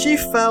young, she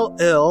fell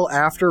ill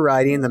after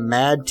riding the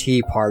Mad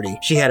Tea Party.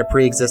 She had a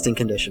pre-existing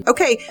condition.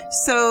 Okay,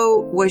 so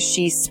was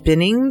she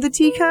spinning the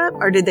teacup,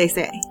 or did they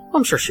say?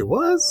 I'm sure she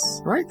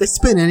was, right? They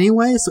spin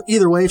anyway, so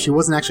either way, if she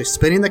wasn't actually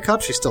spinning the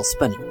cup, she's still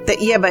spinning.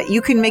 Yeah, but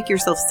you can make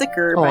yourself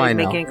sicker by I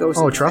know. making it go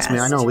so trust me,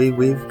 I fast. know.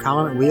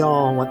 We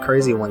all went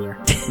crazy one year.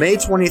 May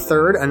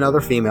 23rd, another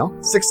female,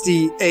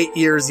 68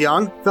 years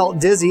young, felt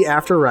dizzy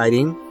after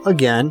riding,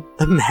 again,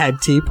 the Mad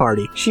Tea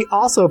Party. She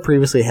also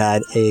previously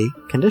had a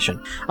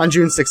condition. On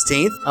June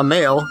 16th, a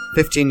male,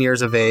 15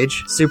 years of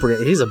age,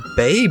 he's a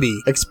baby,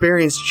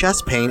 experienced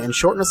chest pain and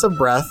shortness of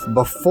breath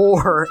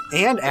before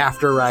and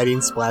after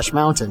riding Splash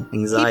Mountain.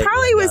 Anxiety. He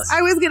probably I was, guess.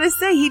 I was going to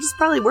say, he just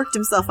probably worked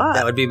himself up.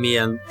 That would be me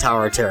on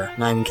Tower of Terror.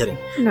 Not even kidding.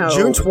 No.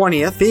 June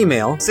 20th,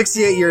 female,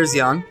 68 years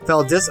young,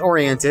 felt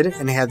disoriented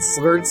and had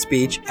slurred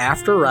speech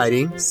after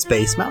riding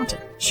Space Mountain.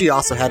 She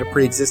also had a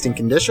pre-existing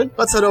condition.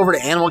 Let's head over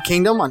to Animal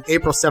Kingdom on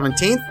April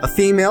 17th. A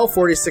female,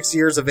 46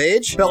 years of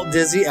age, felt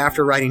dizzy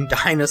after riding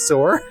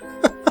Dinosaur.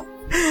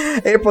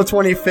 April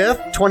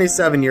 25th,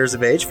 27 years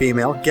of age,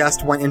 female,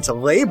 guest went into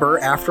labor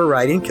after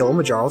riding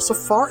Kilimanjaro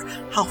Safari.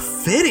 How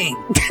fitting!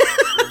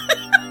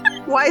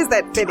 Why is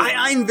that fitting?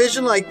 I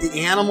envision like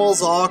the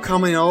animals all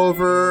coming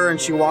over, and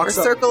she Or walks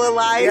up. Circle of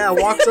Life? Yeah,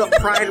 walks up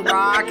Pride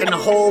Rock and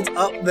holds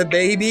up the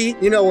baby.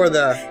 You know where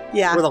the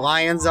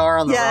lions are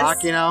on the Yes.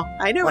 rock. You know,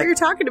 I know like, what you're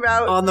talking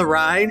about. on the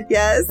ride.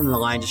 Yes. And the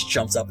lion just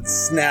jumps up and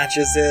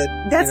snatches it.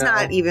 That's you know?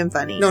 not even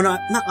funny. No, not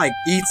like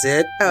eats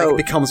it. Oh. Like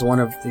becomes one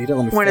of. You don't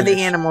let me One of the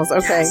finish. animals.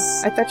 Okay.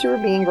 Yes. I thought you were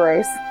being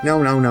gross.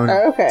 No.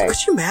 Oh, okay.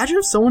 Could you imagine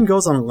if someone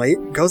goes in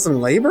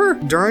labor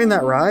during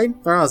that ride?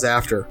 Or I was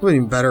after. It would be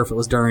even better if it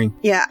was during.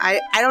 Yeah,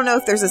 I don't know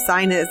if there's a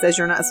sign that says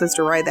you're not supposed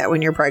to ride that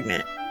when you're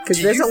pregnant. Because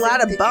Do there's you a lot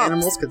think of the bumps.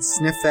 animals could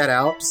sniff that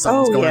out.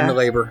 Someone's Oh, going yeah. into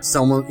labor.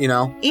 Someone, you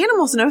know.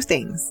 Animals know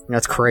things.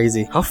 That's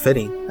crazy. How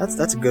fitting.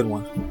 That's a good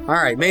one. All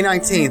right, May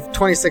 19th,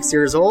 26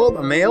 years old,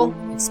 a male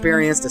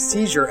experienced a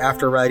seizure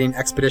after riding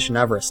Expedition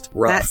Everest.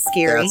 Rough. That's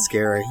scary. That's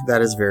scary.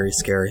 That is very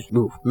scary.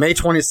 Ooh. May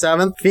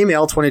 27th,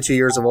 female, 22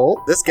 years of old.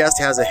 This guest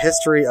has a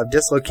history of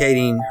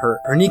dislocating her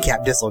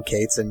kneecap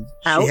dislocates, and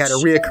Ouch. she had a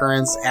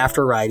reoccurrence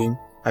after riding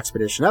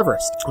Expedition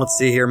Everest. Let's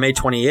see here. May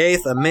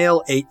 28th, a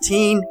male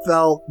 18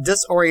 fell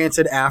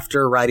disoriented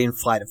after riding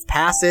Flight of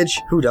Passage.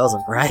 Who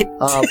doesn't, right?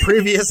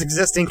 Previous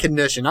existing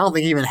condition. I don't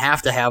think you even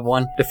have to have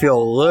one to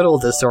feel a little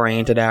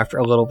disoriented after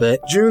a little bit.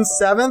 June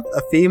 7th,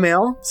 a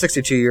female,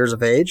 62 years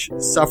of age,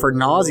 suffered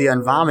nausea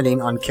and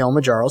vomiting on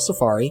Kilimanjaro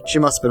Safari. She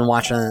must have been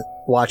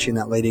watching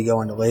that lady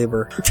go into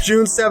labor.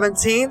 June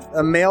 17th,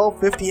 a male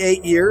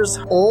 58 years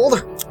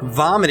old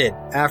vomited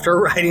after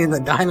riding the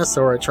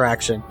dinosaur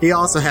attraction. He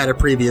also had a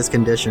previous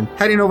condition.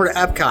 Heading over to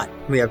Epcot,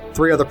 we have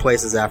 3 other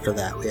places after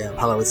that. We have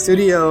Hollywood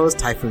Studios,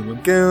 Typhoon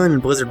Lagoon,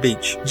 and Blizzard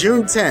Beach.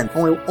 June 10th,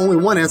 only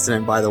one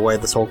incident, by the way,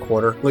 this whole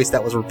quarter. At least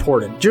that was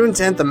reported. June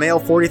 10th, a male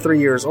 43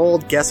 years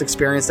old guest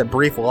experienced a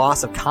brief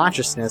loss of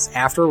consciousness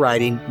after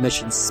riding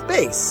Mission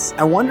Space.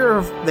 I wonder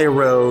if they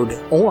rode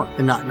orange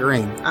and not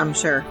green. I'm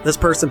sure. This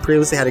person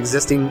previously had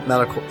existing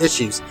medical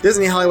issues.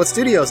 Disney Hollywood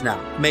Studios now.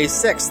 May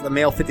 6th, the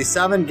male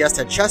 57 guest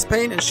had chest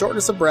pain and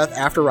shortness of breath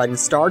after riding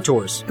Star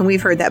Tours. And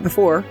we've heard that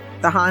before.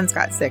 The Hans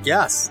got sick.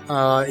 Yes.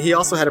 He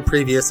also had a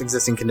previous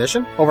existing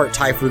condition. Over at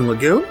Typhoon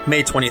Lagoon,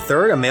 May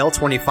 23rd, a male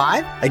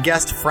 25, a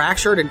guest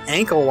fractured an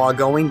ankle while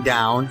going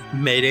down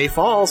Mayday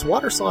Falls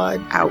water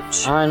slide.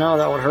 Ouch. I know,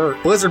 that would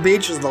hurt. Blizzard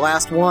Beach is the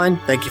last one.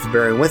 Thank you for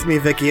bearing with me,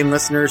 Vicky and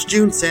listeners.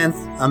 June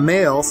 10th, a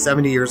male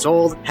 70 years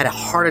old had a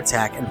heart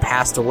attack and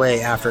passed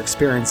away after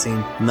experiencing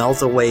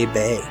Meltaway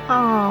Bay.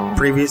 Oh.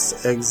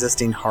 Previous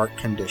existing heart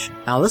condition.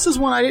 Now, this is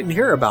one I didn't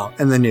hear about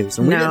in the news,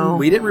 and No.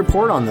 we didn't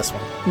report on this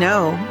one.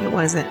 No, it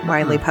wasn't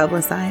widely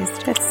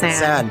publicized. That's sad.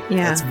 Sad.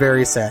 Yeah. It's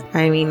very sad.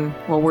 I mean,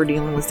 what we're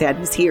dealing with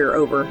sadness here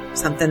over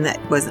something that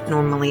wasn't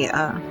normally,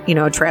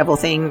 a travel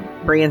thing.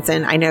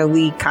 Branson, I know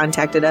Lee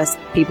contacted us,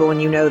 people,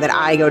 and you know that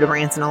I go to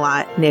Branson a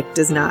lot. Nick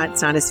does not.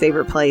 It's not his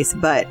favorite place,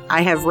 but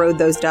I have rode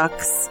those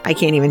ducks. I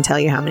can't even tell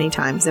you how many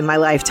times in my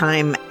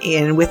lifetime,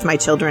 and with my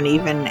children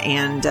even.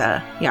 And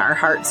our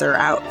hearts are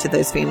out to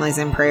those families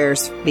in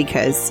prayers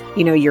because,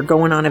 you're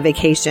going on a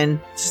vacation,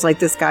 just like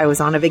this guy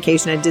was on a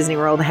vacation at Disney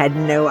World, had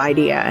no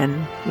idea.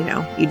 And,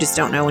 you just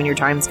don't know when your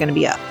time's going to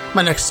be up.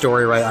 My next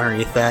story right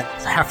underneath that,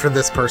 after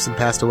this person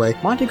passed away,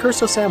 Monte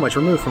Cristo sandwich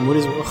removed from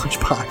Woody's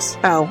lunchbox.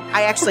 Oh,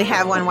 I actually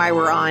have one while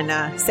we're on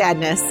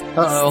sadness.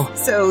 Uh-oh.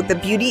 So the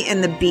Beauty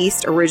and the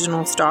Beast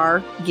original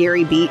star,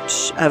 Gary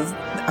Beach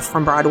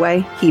from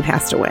Broadway, he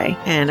passed away,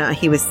 and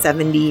he was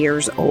 70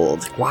 years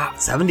old. Wow,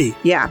 70.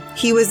 Yeah,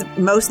 he was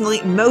most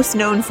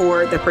known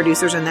for the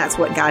producers, and that's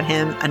what got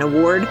him an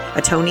award,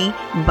 a Tony,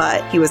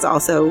 but he was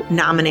also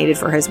nominated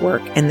for his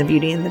work in The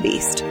Beauty and the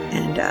Beast.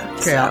 And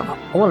Okay,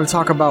 I want to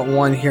talk about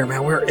one here,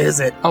 man. Where is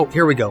it? Oh,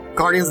 here we go.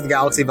 Guardians of the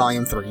Galaxy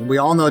Volume 3. We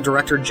all know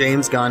director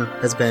James Gunn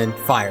has been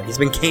fired. He's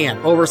been canned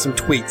over some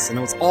tweets, and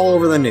it was all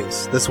over the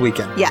news this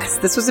weekend. yes,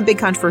 this was a big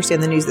controversy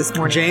in the news this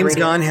morning. James Read it.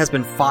 Gunn has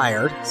been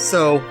fired,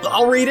 so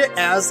I'll read it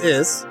as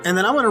is, and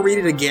then I'm going to read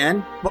it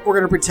again, but we're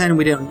going to pretend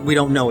we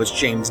don't know it's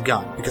James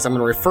Gunn, because I'm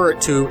going to refer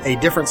it to a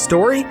different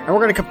story, and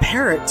we're going to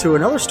compare it to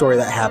another story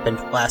that happened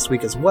last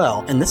week as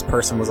well, and this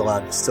person was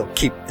allowed to still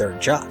keep their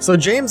job. So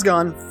James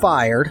Gunn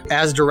fired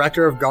as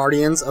director of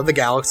Guardians of the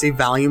Galaxy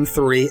Volume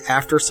 3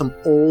 after some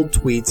old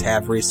tweets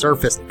have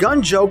resurfaced.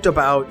 Gunn joked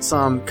about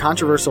some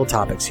controversial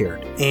topics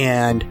here,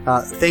 and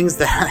things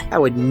that I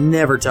would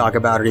never talk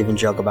about or even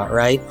joke about,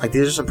 right? Like,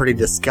 these are some pretty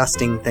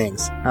disgusting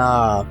things.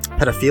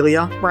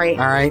 Pedophilia. Right.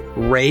 All right.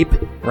 Rape.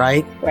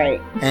 Right.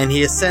 Right. And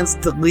he has since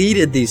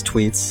deleted these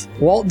tweets.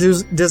 Walt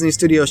Disney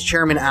Studios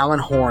chairman Alan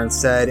Horn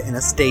said in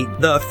a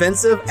statement, "The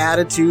offensive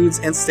attitudes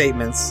and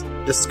statements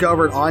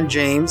discovered on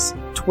James'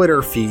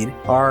 Twitter feed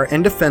are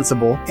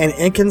indefensible and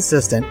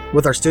inconsistent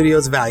with our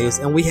studio's values,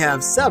 and we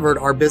have severed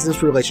our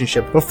business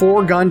relationship."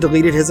 Before Gunn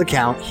deleted his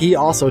account, he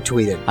also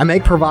tweeted, "I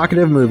make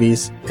provocative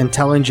movies and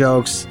telling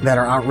jokes that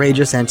are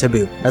outrageous and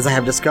taboo. As I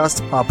have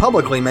discussed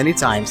publicly many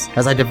times,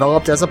 as I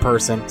developed as a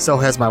person, so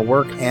has my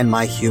work and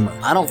my humor."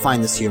 I don't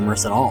find this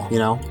humorous at all,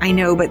 I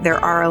know, but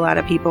there are a lot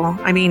of people.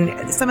 I mean,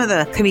 some of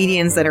the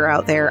comedians that are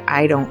out there,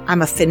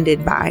 I'm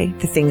offended by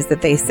the things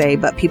that they say,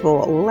 but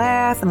people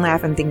laugh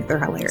and think they're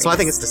hilarious. So I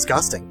think it's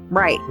disgusting.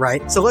 Right.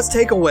 Right? So let's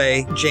take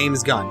away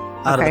James Gunn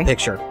out of the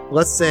picture.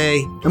 Let's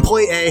say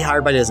employee A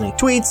hired by Disney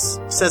tweets,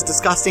 says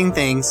disgusting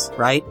things,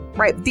 right?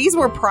 Right. These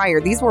were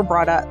prior. These were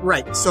brought up.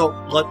 Right. So,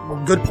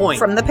 good point.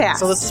 From the past.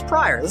 So this is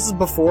prior. This is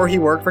before he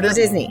worked for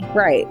Disney.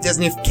 Right.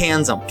 Disney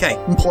cans him. Okay.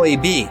 Employee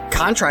B,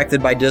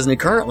 contracted by Disney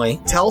currently,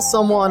 tells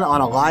someone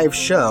on a live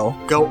show,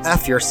 "Go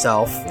F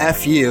yourself,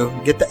 F you,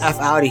 get the F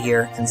out of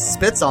here," and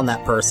spits on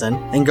that person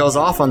and goes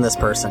off on this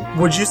person.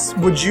 Would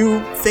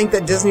you think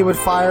that Disney would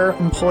fire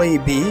employee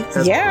B?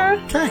 Yeah.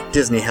 Okay.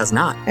 Disney has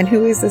not. And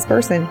who is this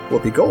person?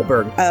 Whoopi Goldberg.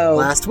 Goldberg. Oh.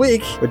 Last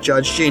week with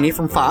Judge Jeannie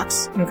from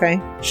Fox.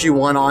 Okay. She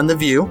won on The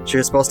View. She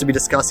was supposed to be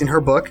discussing her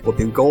book.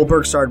 Whoopi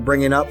Goldberg started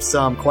bringing up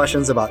some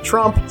questions about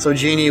Trump, so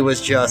Jeannie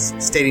was just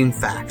stating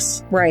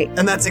facts. Right.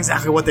 And that's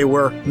exactly what they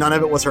were. None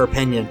of it was her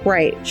opinion.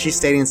 Right. She's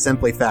stating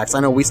simply facts. I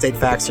know we state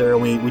facts here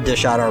and we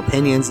dish out our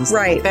opinions and stuff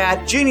Right. like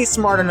that. Jeannie's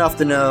smart enough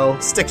to know,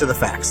 stick to the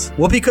facts.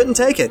 Whoopi couldn't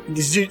take it.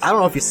 I don't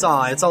know if you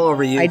saw it. It's all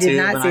over YouTube. I did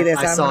not see this.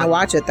 I'm going to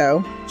watch it,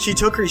 though. She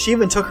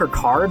even took her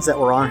cards that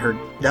were on her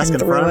desk in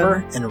front of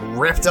her and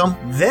ripped them.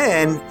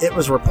 Then it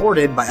was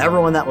reported by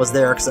everyone that was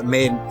there because it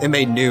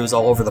made news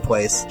all over the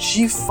place.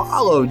 She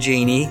followed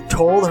Jeannie,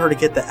 told her to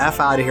get the F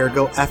out of here,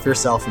 go F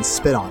yourself and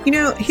spit on her. You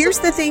know, here's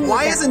the thing.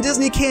 Why isn't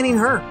Disney canning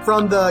her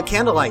from the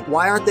Candlelight?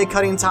 Why aren't they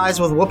cutting ties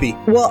with Whoopi?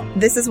 Well,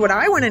 this is what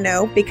I want to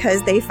know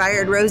because they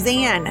fired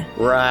Roseanne.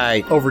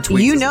 Right. Over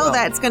tweets. You know well.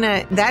 that's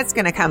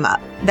gonna come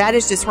up. That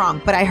is just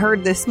wrong. But I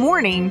heard this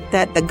morning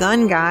that the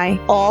gun guy,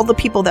 all the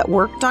people that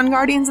worked on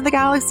Guardians of the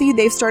Galaxy,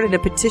 they've started a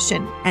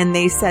petition and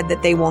they said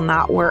that they will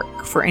not work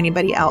for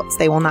anybody else.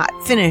 They will not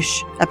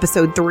finish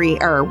episode 3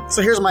 or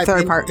So here's my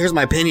third part. Here's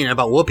my opinion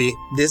about Whoopi.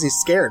 Disney's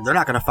scared. They're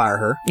not going to fire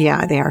her.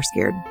 Yeah, they are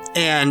scared.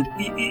 And,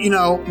 you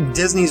know,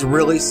 Disney's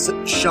really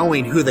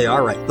showing who they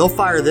are right. They'll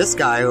fire this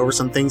guy over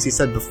some things he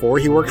said before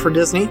he worked for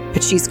Disney.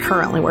 But she's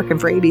currently working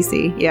for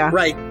ABC. Yeah.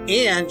 Right.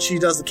 And she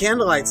does the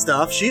Candlelight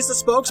stuff. She's the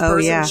spokesperson. Oh,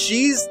 yeah.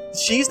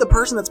 She's the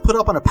person that's put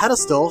up on a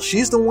pedestal.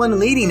 She's the one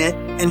leading it.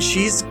 And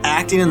she's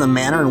acting in the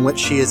manner in which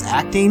she is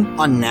acting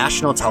on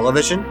national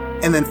television.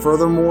 And then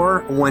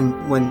furthermore, when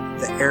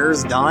the air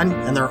is done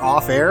and they're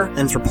off air and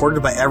it's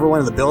reported by everyone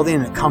in the building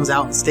and it comes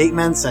out in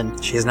statements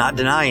and she is not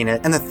denying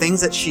it. And the things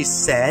that she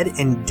said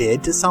and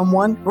did to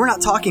someone, we're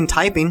not talking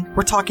typing.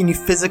 We're talking you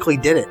physically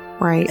did it.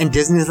 Right. And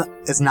Disney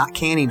is not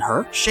canning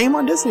her. Shame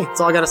on Disney. That's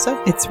all I gotta say.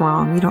 It's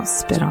wrong. You don't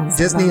spit on somebody.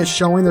 Disney is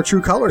showing their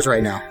true colors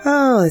right now.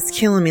 Oh, it's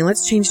killing me.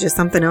 Let's change to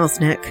something else,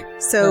 Nick.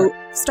 So,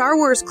 Star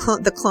Wars,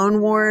 The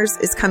Clone Wars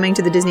is coming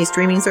to the Disney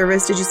streaming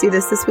service. Did you see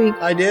this week?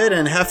 I did,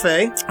 and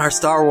Hefe, our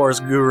Star Wars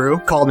guru,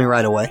 called me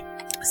right away.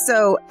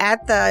 So,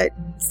 at the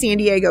San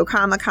Diego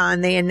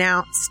Comic-Con, they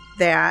announced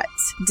that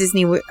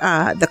Disney,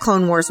 the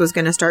Clone Wars was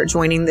going to start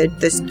joining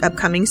this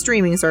upcoming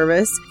streaming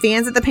service.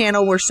 Fans at the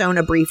panel were shown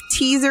a brief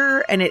teaser,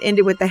 and it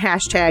ended with the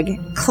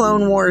hashtag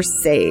Clone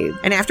Wars Save.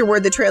 And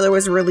afterward, the trailer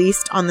was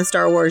released on the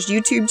Star Wars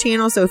YouTube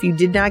channel. So if you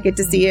did not get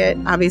to see it,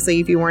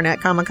 obviously if you weren't at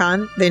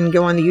Comic-Con, then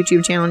go on the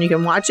YouTube channel and you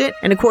can watch it.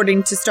 And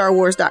according to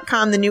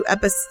StarWars.com, the new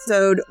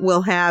episode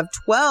will have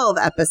 12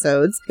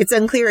 episodes. It's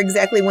unclear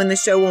exactly when the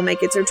show will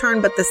make its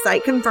return, but the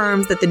site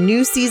confirms that the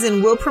new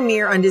season will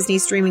premiere on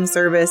Disney's streaming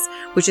service,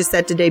 which is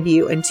set to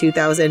debut in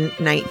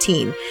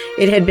 2019.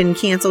 It had been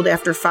canceled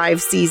after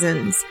 5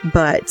 seasons,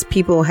 but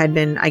people had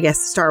been, I guess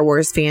Star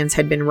Wars fans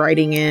had been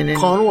writing in and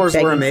Clone Wars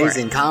were begging for it.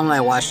 amazing. Colin and I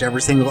watched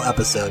every single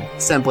episode.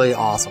 Simply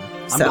awesome.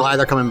 I'm So- glad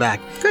they're coming back.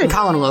 Good. And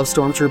Colin loves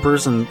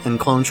Stormtroopers and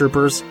Clone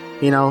Troopers.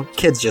 You know,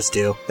 kids just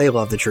do. They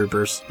love the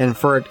troopers. And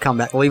for it to come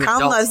back, well, even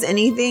Colin adults- loves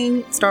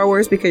anything Star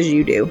Wars because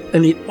you do.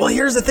 Well,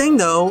 here's the thing,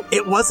 though.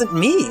 It wasn't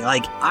me.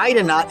 Like, I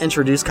did not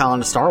introduce Colin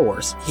to Star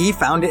Wars. He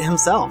found it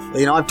himself.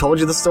 You know, I've told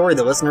you the story.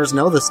 The listeners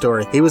know the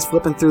story. He was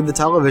flipping through the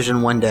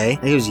television one day.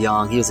 He was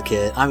young. He was a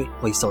kid. I mean,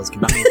 well, he still is a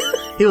kid. I mean,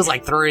 he was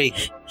like 3.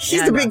 He's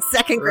Yeah, a big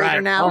second grader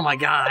right. now. Oh my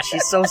gosh,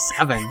 he's so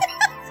 7.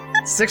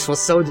 6 was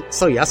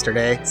so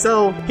yesterday.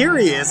 So here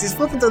he is. He's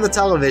flipping through the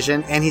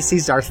television and he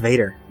sees Darth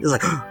Vader. He's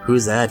like,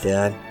 "Who's that,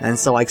 Dad?" And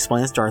so I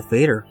explained it's Darth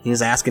Vader. He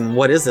was asking,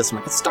 "What is this?" I'm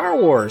like, "It's Star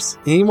Wars."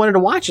 And he wanted to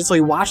watch it, so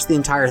he watched the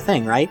entire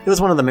thing. Right? It was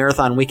one of the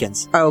marathon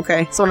weekends. Oh,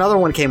 okay. So another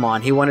one came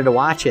on. He wanted to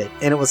watch it,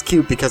 and it was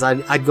cute because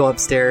I'd go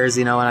upstairs,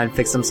 you know, and I'd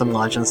fix him some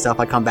lunch and stuff.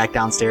 I'd come back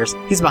downstairs.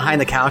 He's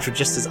behind the couch with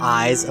just his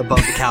eyes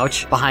above the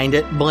couch, behind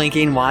it,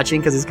 blinking, watching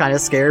because he's kind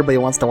of scared, but he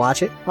wants to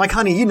watch it. I'm like,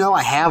 "Honey, you know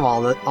I have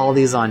all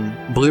these on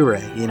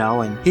Blu-ray, you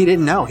know," and he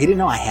didn't know. He didn't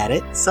know I had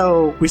it.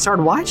 So we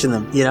started watching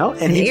them, you know,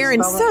 and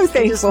Aaron's so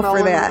thankful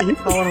for that. He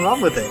fell in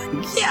love with it.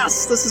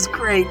 Yes, this is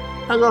great.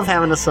 I love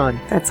having a son.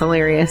 That's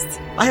hilarious.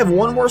 I have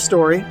one more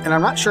story, and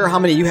I'm not sure how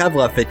many you have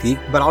left, Vicky,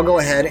 but I'll go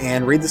ahead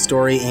and read the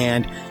story,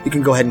 and you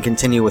can go ahead and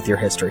continue with your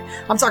history.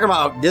 I'm talking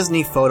about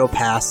Disney Photo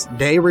Pass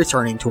Day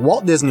returning to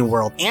Walt Disney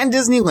World and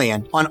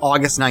Disneyland on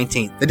August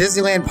 19th. The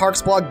Disneyland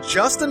Parks blog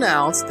just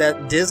announced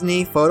that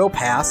Disney Photo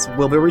Pass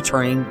will be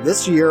returning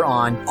this year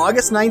on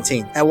August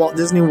 19th at Walt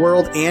Disney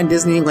World and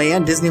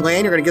Disneyland.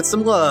 Disneyland, you're going to get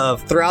some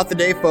love. Throughout the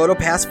day, Photo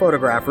Pass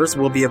photographers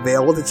will be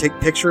available to take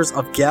pictures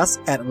of guests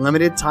at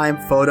limited time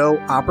photo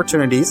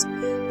opportunities.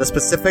 The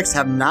specifics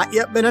have not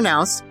yet been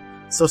announced,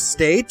 so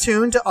stay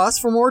tuned to us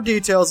for more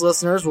details,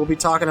 listeners. We'll be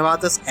talking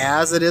about this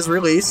as it is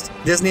released.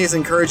 Disney is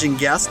encouraging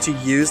guests to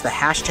use the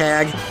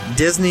hashtag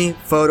Disney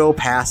Photo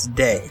Pass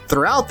Day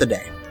throughout the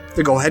day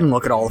to go ahead and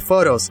look at all the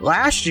photos.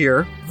 Last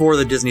year, for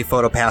the Disney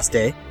Photo Pass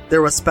Day,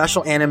 there was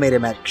special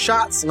animated magic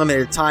shots,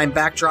 limited time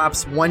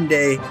backdrops,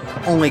 one-day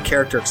only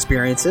character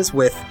experiences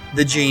with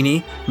the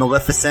Genie,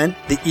 Maleficent,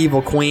 the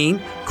Evil Queen,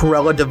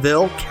 Cruella de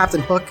Vil,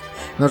 Captain Hook,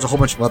 and there's a whole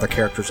bunch of other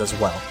characters as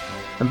well.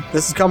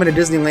 This is coming to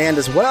Disneyland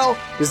as well.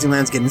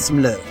 Disneyland's getting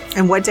some love.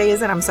 And what day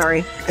is it? I'm sorry.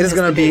 It is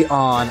going to be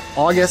on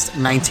August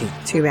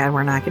 19th. Too bad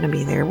we're not going to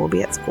be there. We'll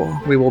be at school.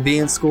 We will be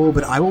in school,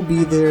 but I will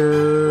be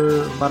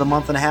there about a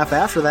month and a half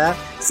after that.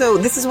 So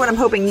this is what I'm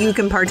hoping you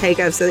can partake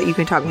of so that you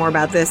can talk more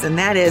about this. And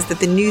that is that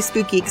the new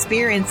spooky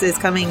experience is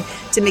coming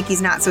to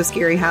Mickey's Not So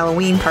Scary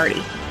Halloween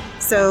Party.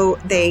 So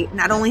they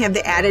not only have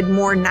they added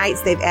more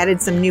nights, they've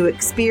added some new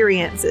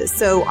experiences.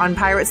 So on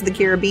Pirates of the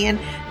Caribbean,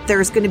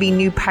 there's going to be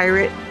new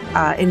pirate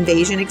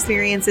invasion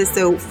experiences.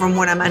 So from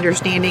what I'm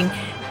understanding,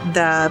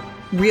 the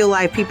real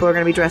life people are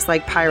going to be dressed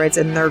like pirates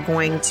and they're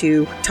going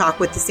to talk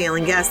with the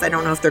sailing guests. I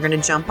don't know if they're going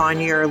to jump on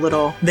your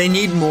little... They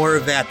need more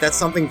of that. That's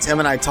something Tim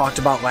and I talked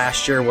about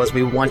last year, was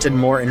we wanted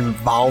more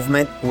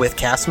involvement with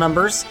cast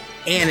members.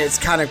 And it's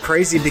kind of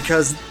crazy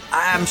because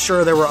I'm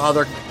sure there were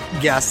other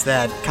guests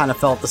that kind of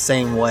felt the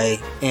same way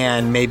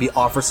and maybe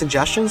offer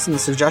suggestions in the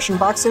suggestion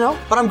box, you know?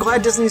 But I'm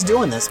glad Disney's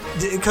doing this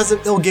because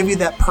it'll give you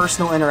that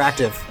personal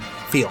interactive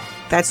feel.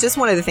 That's just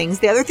one of the things.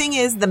 The other thing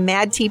is the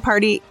Mad Tea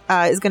Party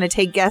is going to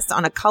take guests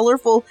on a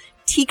colorful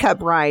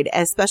teacup ride,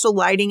 as special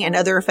lighting and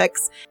other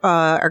effects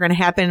are going to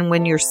happen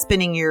when you're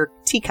spinning your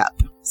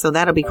teacup. So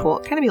that'll be cool.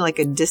 Kind of be like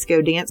a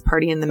disco dance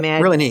party in the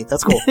Mad. Really neat.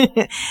 That's cool.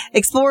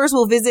 Explorers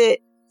will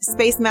visit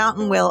Space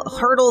Mountain, will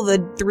hurtle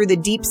through the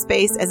deep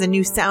space as a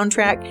new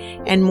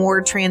soundtrack, and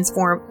more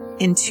transform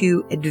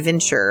into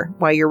adventure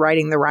while you're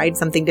riding the ride.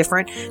 Something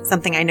different,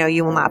 something I know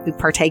you will not be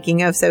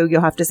partaking of, so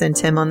you'll have to send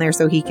Tim on there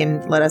so he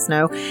can let us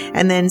know.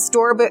 And then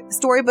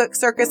Storybook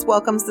Circus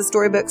welcomes the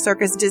Storybook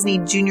Circus Disney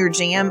Junior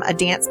Jam, a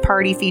dance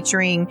party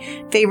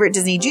featuring favorite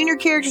Disney Junior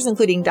characters,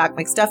 including Doc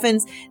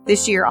McStuffins.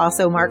 This year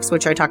also marks,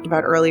 which I talked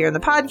about earlier in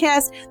the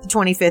podcast, the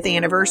 25th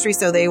anniversary,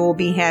 so they will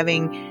be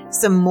having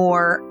some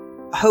more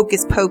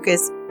Hocus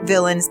Pocus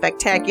villain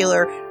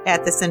spectacular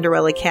at the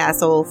Cinderella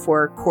Castle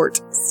for court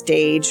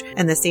stage,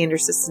 and the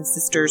Sanderson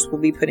sisters will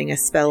be putting a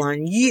spell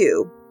on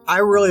you. I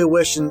really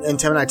wish, and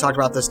Tim and I talked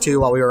about this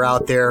too while we were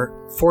out there,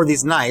 for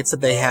these nights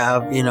that they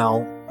have, you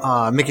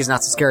know, Mickey's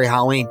Not So Scary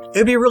Halloween.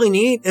 It'd be really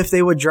neat if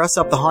they would dress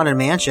up the Haunted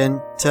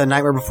Mansion to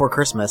Nightmare Before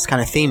Christmas,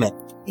 kind of theme it.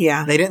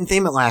 Yeah. They didn't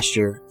theme it last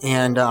year,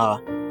 and,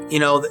 you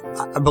know,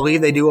 I believe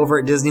they do over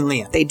at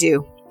Disneyland. They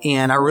do.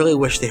 And I really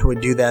wish they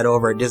would do that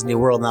over at Disney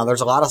World. Now,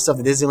 there's a lot of stuff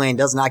that Disneyland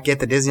does not get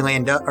that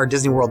Disneyland or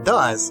Disney World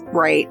does.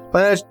 Right.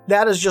 But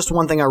that is just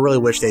one thing I really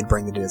wish they'd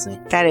bring to Disney.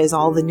 That is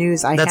all the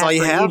news I have for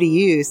you to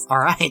use. All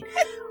right.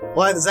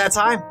 Well, it's that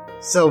time.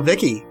 So,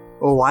 Vicky,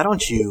 why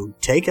don't you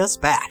take us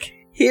back?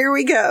 Here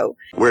we go.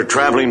 We're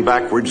traveling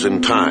backwards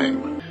in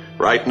time.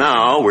 Right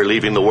now, we're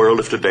leaving the world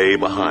of today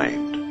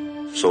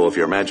behind. So if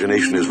your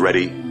imagination is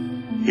ready,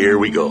 here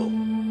we go.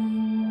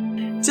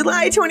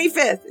 July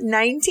 25th,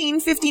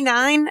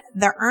 1959,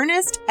 the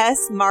Ernest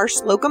S.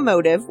 Marsh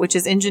locomotive, which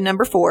is engine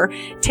number 4,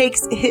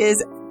 takes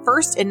his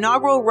first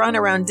inaugural run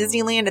around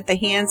Disneyland at the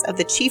hands of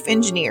the chief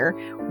engineer,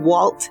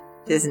 Walt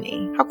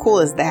Disney. How cool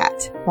is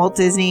that? Walt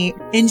Disney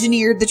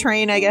engineered the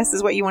train, I guess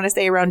is what you want to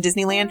say, around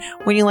Disneyland.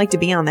 Wouldn't you like to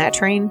be on that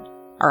train?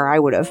 Or I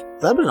would have.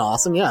 That'd been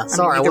awesome, yeah.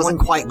 Sorry, I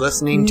wasn't quite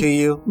listening to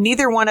you.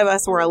 Neither one of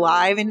us were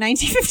alive in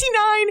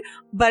 1959,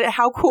 but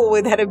how cool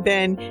would that have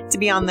been to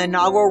be on the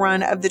inaugural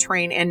run of the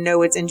train and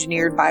know it's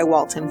engineered by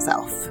Walt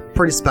himself?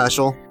 Pretty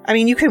special. I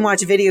mean, you can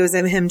watch videos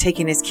of him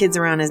taking his kids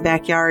around his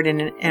backyard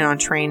and on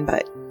train,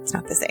 but it's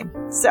not the same.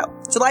 So,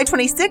 July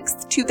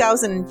 26th,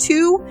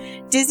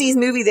 2002, Disney's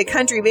movie The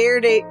Country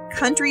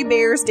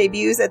Bears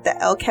debuts at the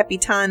El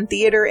Capitan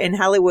Theater in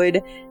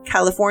Hollywood,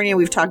 California.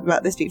 We've talked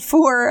about this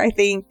before. I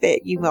think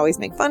that you always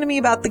make fun of me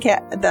about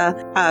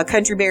the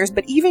Country Bears,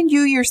 but even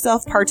you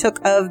yourself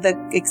partook of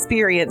the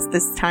experience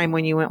this time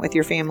when you went with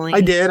your family. I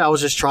did. I was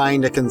just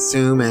trying to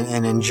consume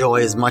and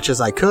enjoy as much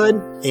as I could,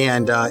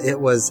 and it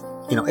was,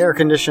 you know, air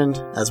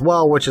conditioned as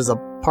well, which is a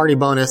party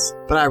bonus.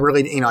 But I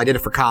really, you know, I did it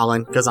for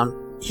Colin because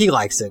he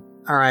likes it.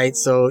 All right,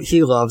 so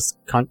he loves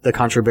the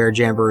Country Bear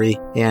Jamboree,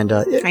 and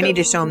I need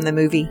to show him the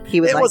movie. He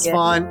would like it. It was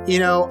fun. You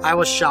know, I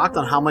was shocked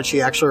on how much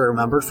he actually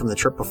remembered from the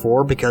trip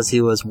before because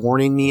he was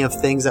warning me of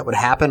things that would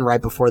happen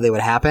right before they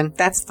would happen.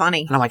 That's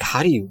funny. And I'm like,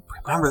 how do you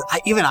remember?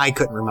 Even I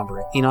couldn't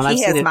remember it. You know, and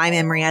he has my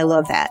memory. I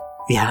love that.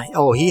 Yeah.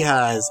 Oh, he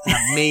has an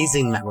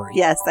amazing memory.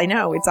 Yes, I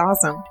know. It's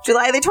awesome.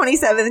 July the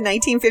 27th,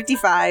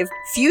 1955,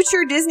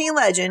 future Disney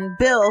legend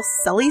Bill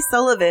Sully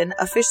Sullivan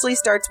officially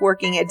starts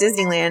working at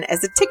Disneyland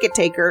as a ticket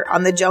taker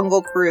on the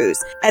Jungle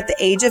Cruise at the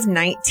age of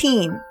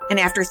 19. And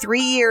after 3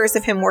 years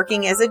of him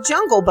working as a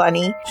jungle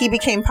bunny, he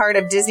became part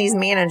of Disney's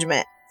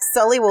management.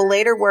 Sully will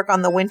later work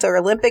on the Winter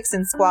Olympics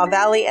in Squaw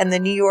Valley and the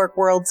New York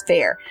World's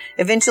Fair.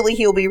 Eventually,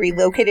 he will be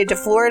relocated to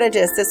Florida to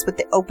assist with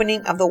the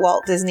opening of the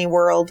Walt Disney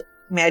World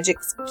Magic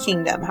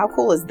Kingdom. How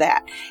cool is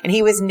that? And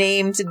he was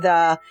named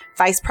the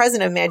vice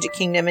president of Magic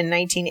Kingdom in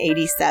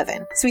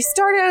 1987. So he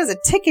started out as a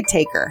ticket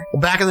taker.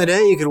 Well, back in the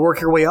day, you could work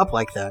your way up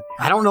like that.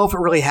 I don't know if it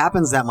really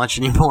happens that much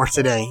anymore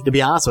today, to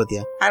be honest with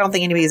you. I don't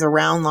think anybody's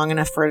around long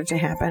enough for it to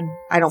happen.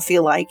 I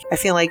feel like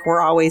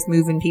we're always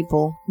moving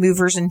people,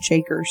 movers and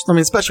shakers. I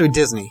mean, especially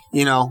Disney.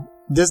 You know,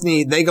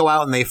 Disney, they go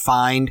out and they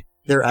find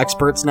their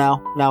experts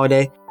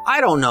nowadays.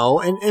 I don't know,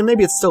 and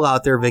maybe it's still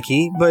out there,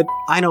 Vicky, but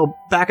I know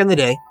back in the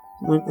day,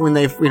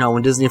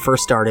 when Disney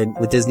first started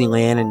with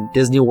Disneyland and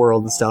Disney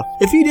World and stuff,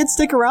 if you did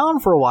stick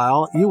around for a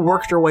while, you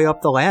worked your way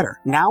up the ladder.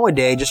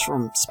 Nowadays, just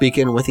from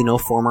speaking with,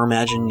 former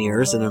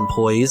Imagineers and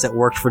employees that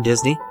worked for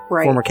Disney,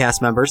 Right. former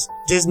cast members,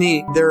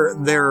 Disney,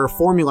 their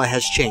formula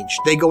has changed.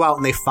 They go out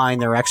and they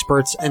find their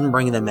experts and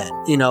bring them in.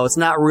 It's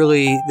not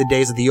really the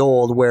days of the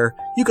old where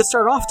you could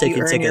start off taking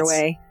You earn tickets. your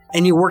way.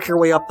 And you work your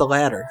way up the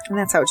ladder. And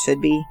that's how it should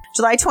be.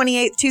 July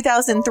 28th,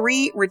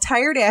 2003,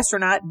 retired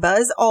astronaut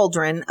Buzz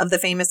Aldrin of the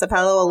famous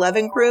Apollo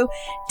 11 crew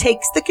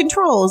takes the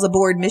controls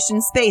aboard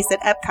Mission Space at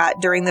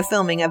Epcot during the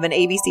filming of an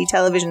ABC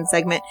television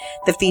segment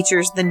that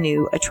features the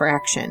new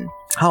attraction.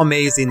 How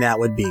amazing that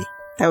would be.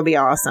 That would be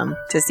awesome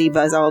to see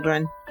Buzz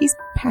Aldrin. He's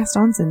passed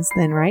on since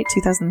then, right?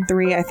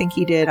 2003, I think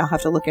he did. I'll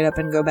have to look it up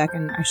and go back,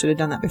 and I should have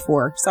done that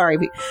before. Sorry,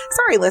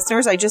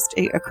 listeners.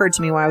 It occurred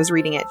to me while I was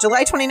reading it.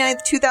 July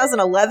 29th,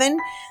 2011,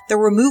 the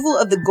removal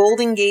of the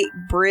Golden Gate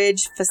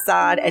Bridge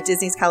facade at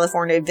Disney's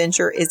California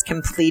Adventure is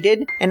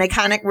completed. An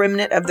iconic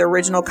remnant of the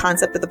original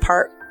concept of the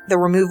park. The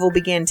removal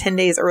began 10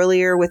 days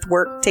earlier, with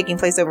work taking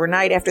place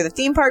overnight after the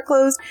theme park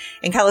closed,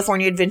 and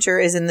California Adventure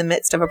is in the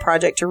midst of a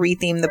project to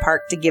retheme the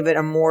park to give it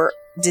a more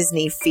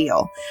Disney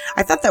feel.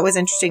 I thought that was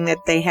interesting that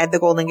they had the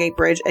Golden Gate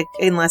Bridge,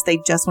 unless they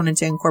just wanted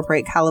to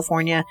incorporate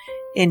California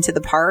into the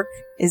park,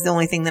 is the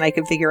only thing that I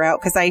could figure out.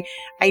 Because I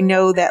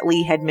know that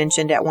Lee had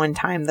mentioned at one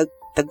time the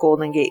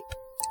Golden Gate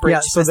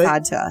Bridge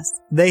facade to us.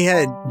 They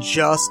had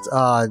just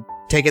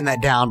taken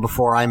that down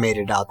before I made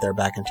it out there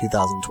back in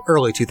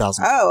early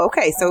 2000. Oh,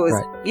 okay. So it was,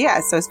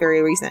 right. So it's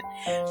very recent.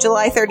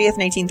 July 30th,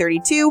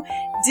 1932,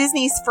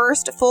 Disney's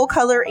first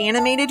full-color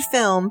animated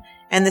film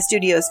and the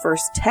studio's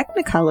first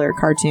Technicolor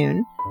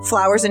cartoon,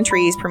 Flowers and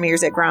Trees,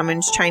 premieres at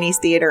Grauman's Chinese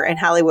Theater in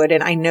Hollywood.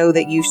 And I know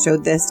that you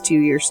showed this to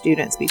your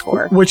students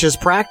before. Which was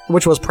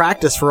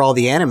practice for all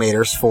the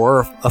animators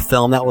for a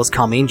film that was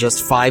coming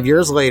just 5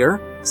 years later,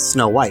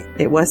 Snow White.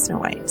 It was Snow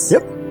White.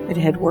 Yep. It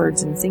had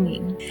words and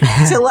singing.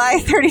 July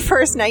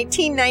 31st,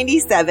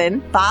 1997,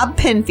 Bob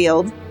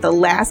Penfield, the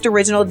last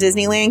original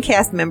Disneyland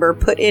cast member,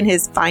 put in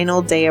his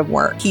final day of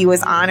work. He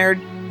was honored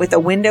with a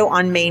window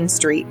on Main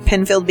Street.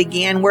 Penfield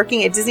began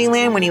working at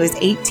Disneyland when he was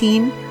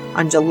 18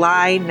 on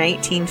July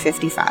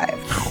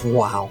 1955.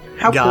 Wow.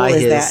 How cool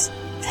is that?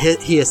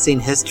 He has seen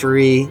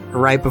history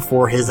right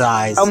before his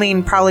eyes. I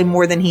mean, probably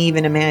more than he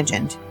even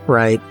imagined.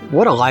 Right.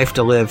 What a life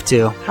to live,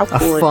 too. How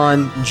cool. A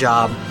fun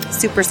job.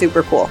 Super,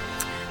 super cool.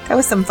 That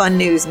was some fun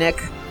news,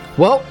 Nick.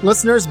 Well,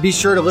 listeners, be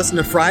sure to listen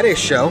to Friday's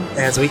show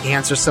as we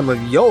answer some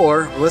of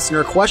your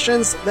listener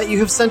questions that you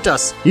have sent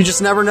us. You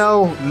just never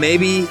know.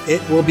 Maybe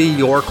it will be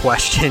your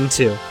question,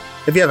 too.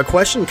 If you have a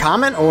question,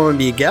 comment, or want to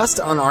be a guest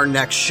on our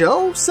next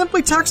show,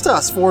 simply text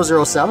us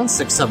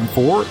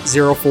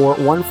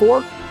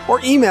 407-674-0414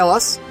 or email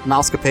us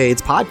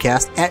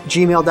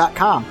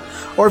mousecapades@gmail.com.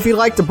 Or if you'd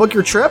like to book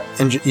your trip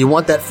and you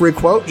want that free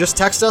quote, just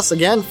text us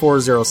again,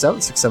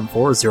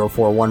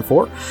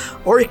 407-674-0414.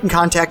 Or you can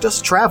contact us,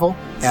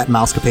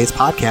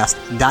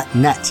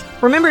 travel@mousecapadespodcast.net.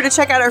 Remember to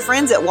check out our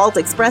friends at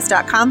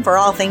waltexpress.com for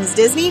all things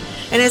Disney.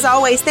 And as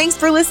always, thanks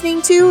for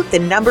listening to the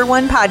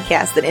 #1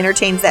 podcast that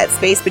entertains that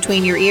space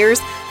between your ears,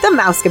 the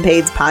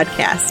Mousecapades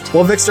Podcast.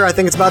 Well, Victor, I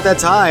think it's about that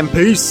time.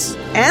 Peace.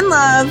 And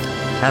love.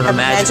 Have a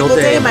magical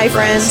day, my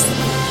friends.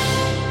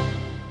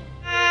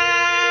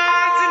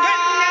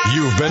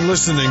 You've been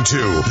listening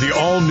to the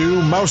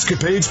all-new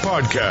Mousecapades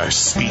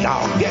podcast. Be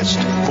our guest.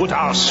 Put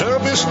our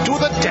service to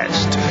the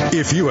test.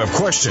 If you have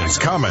questions,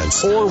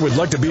 comments, or would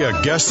like to be a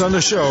guest on the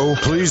show,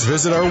 please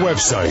visit our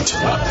website.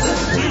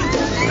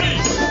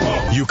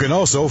 You can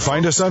also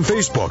find us on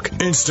Facebook,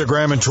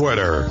 Instagram, and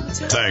Twitter.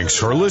 Thanks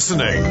for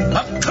listening.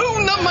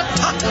 Hakuna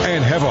Matata.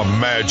 And have a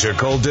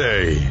magical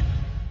day.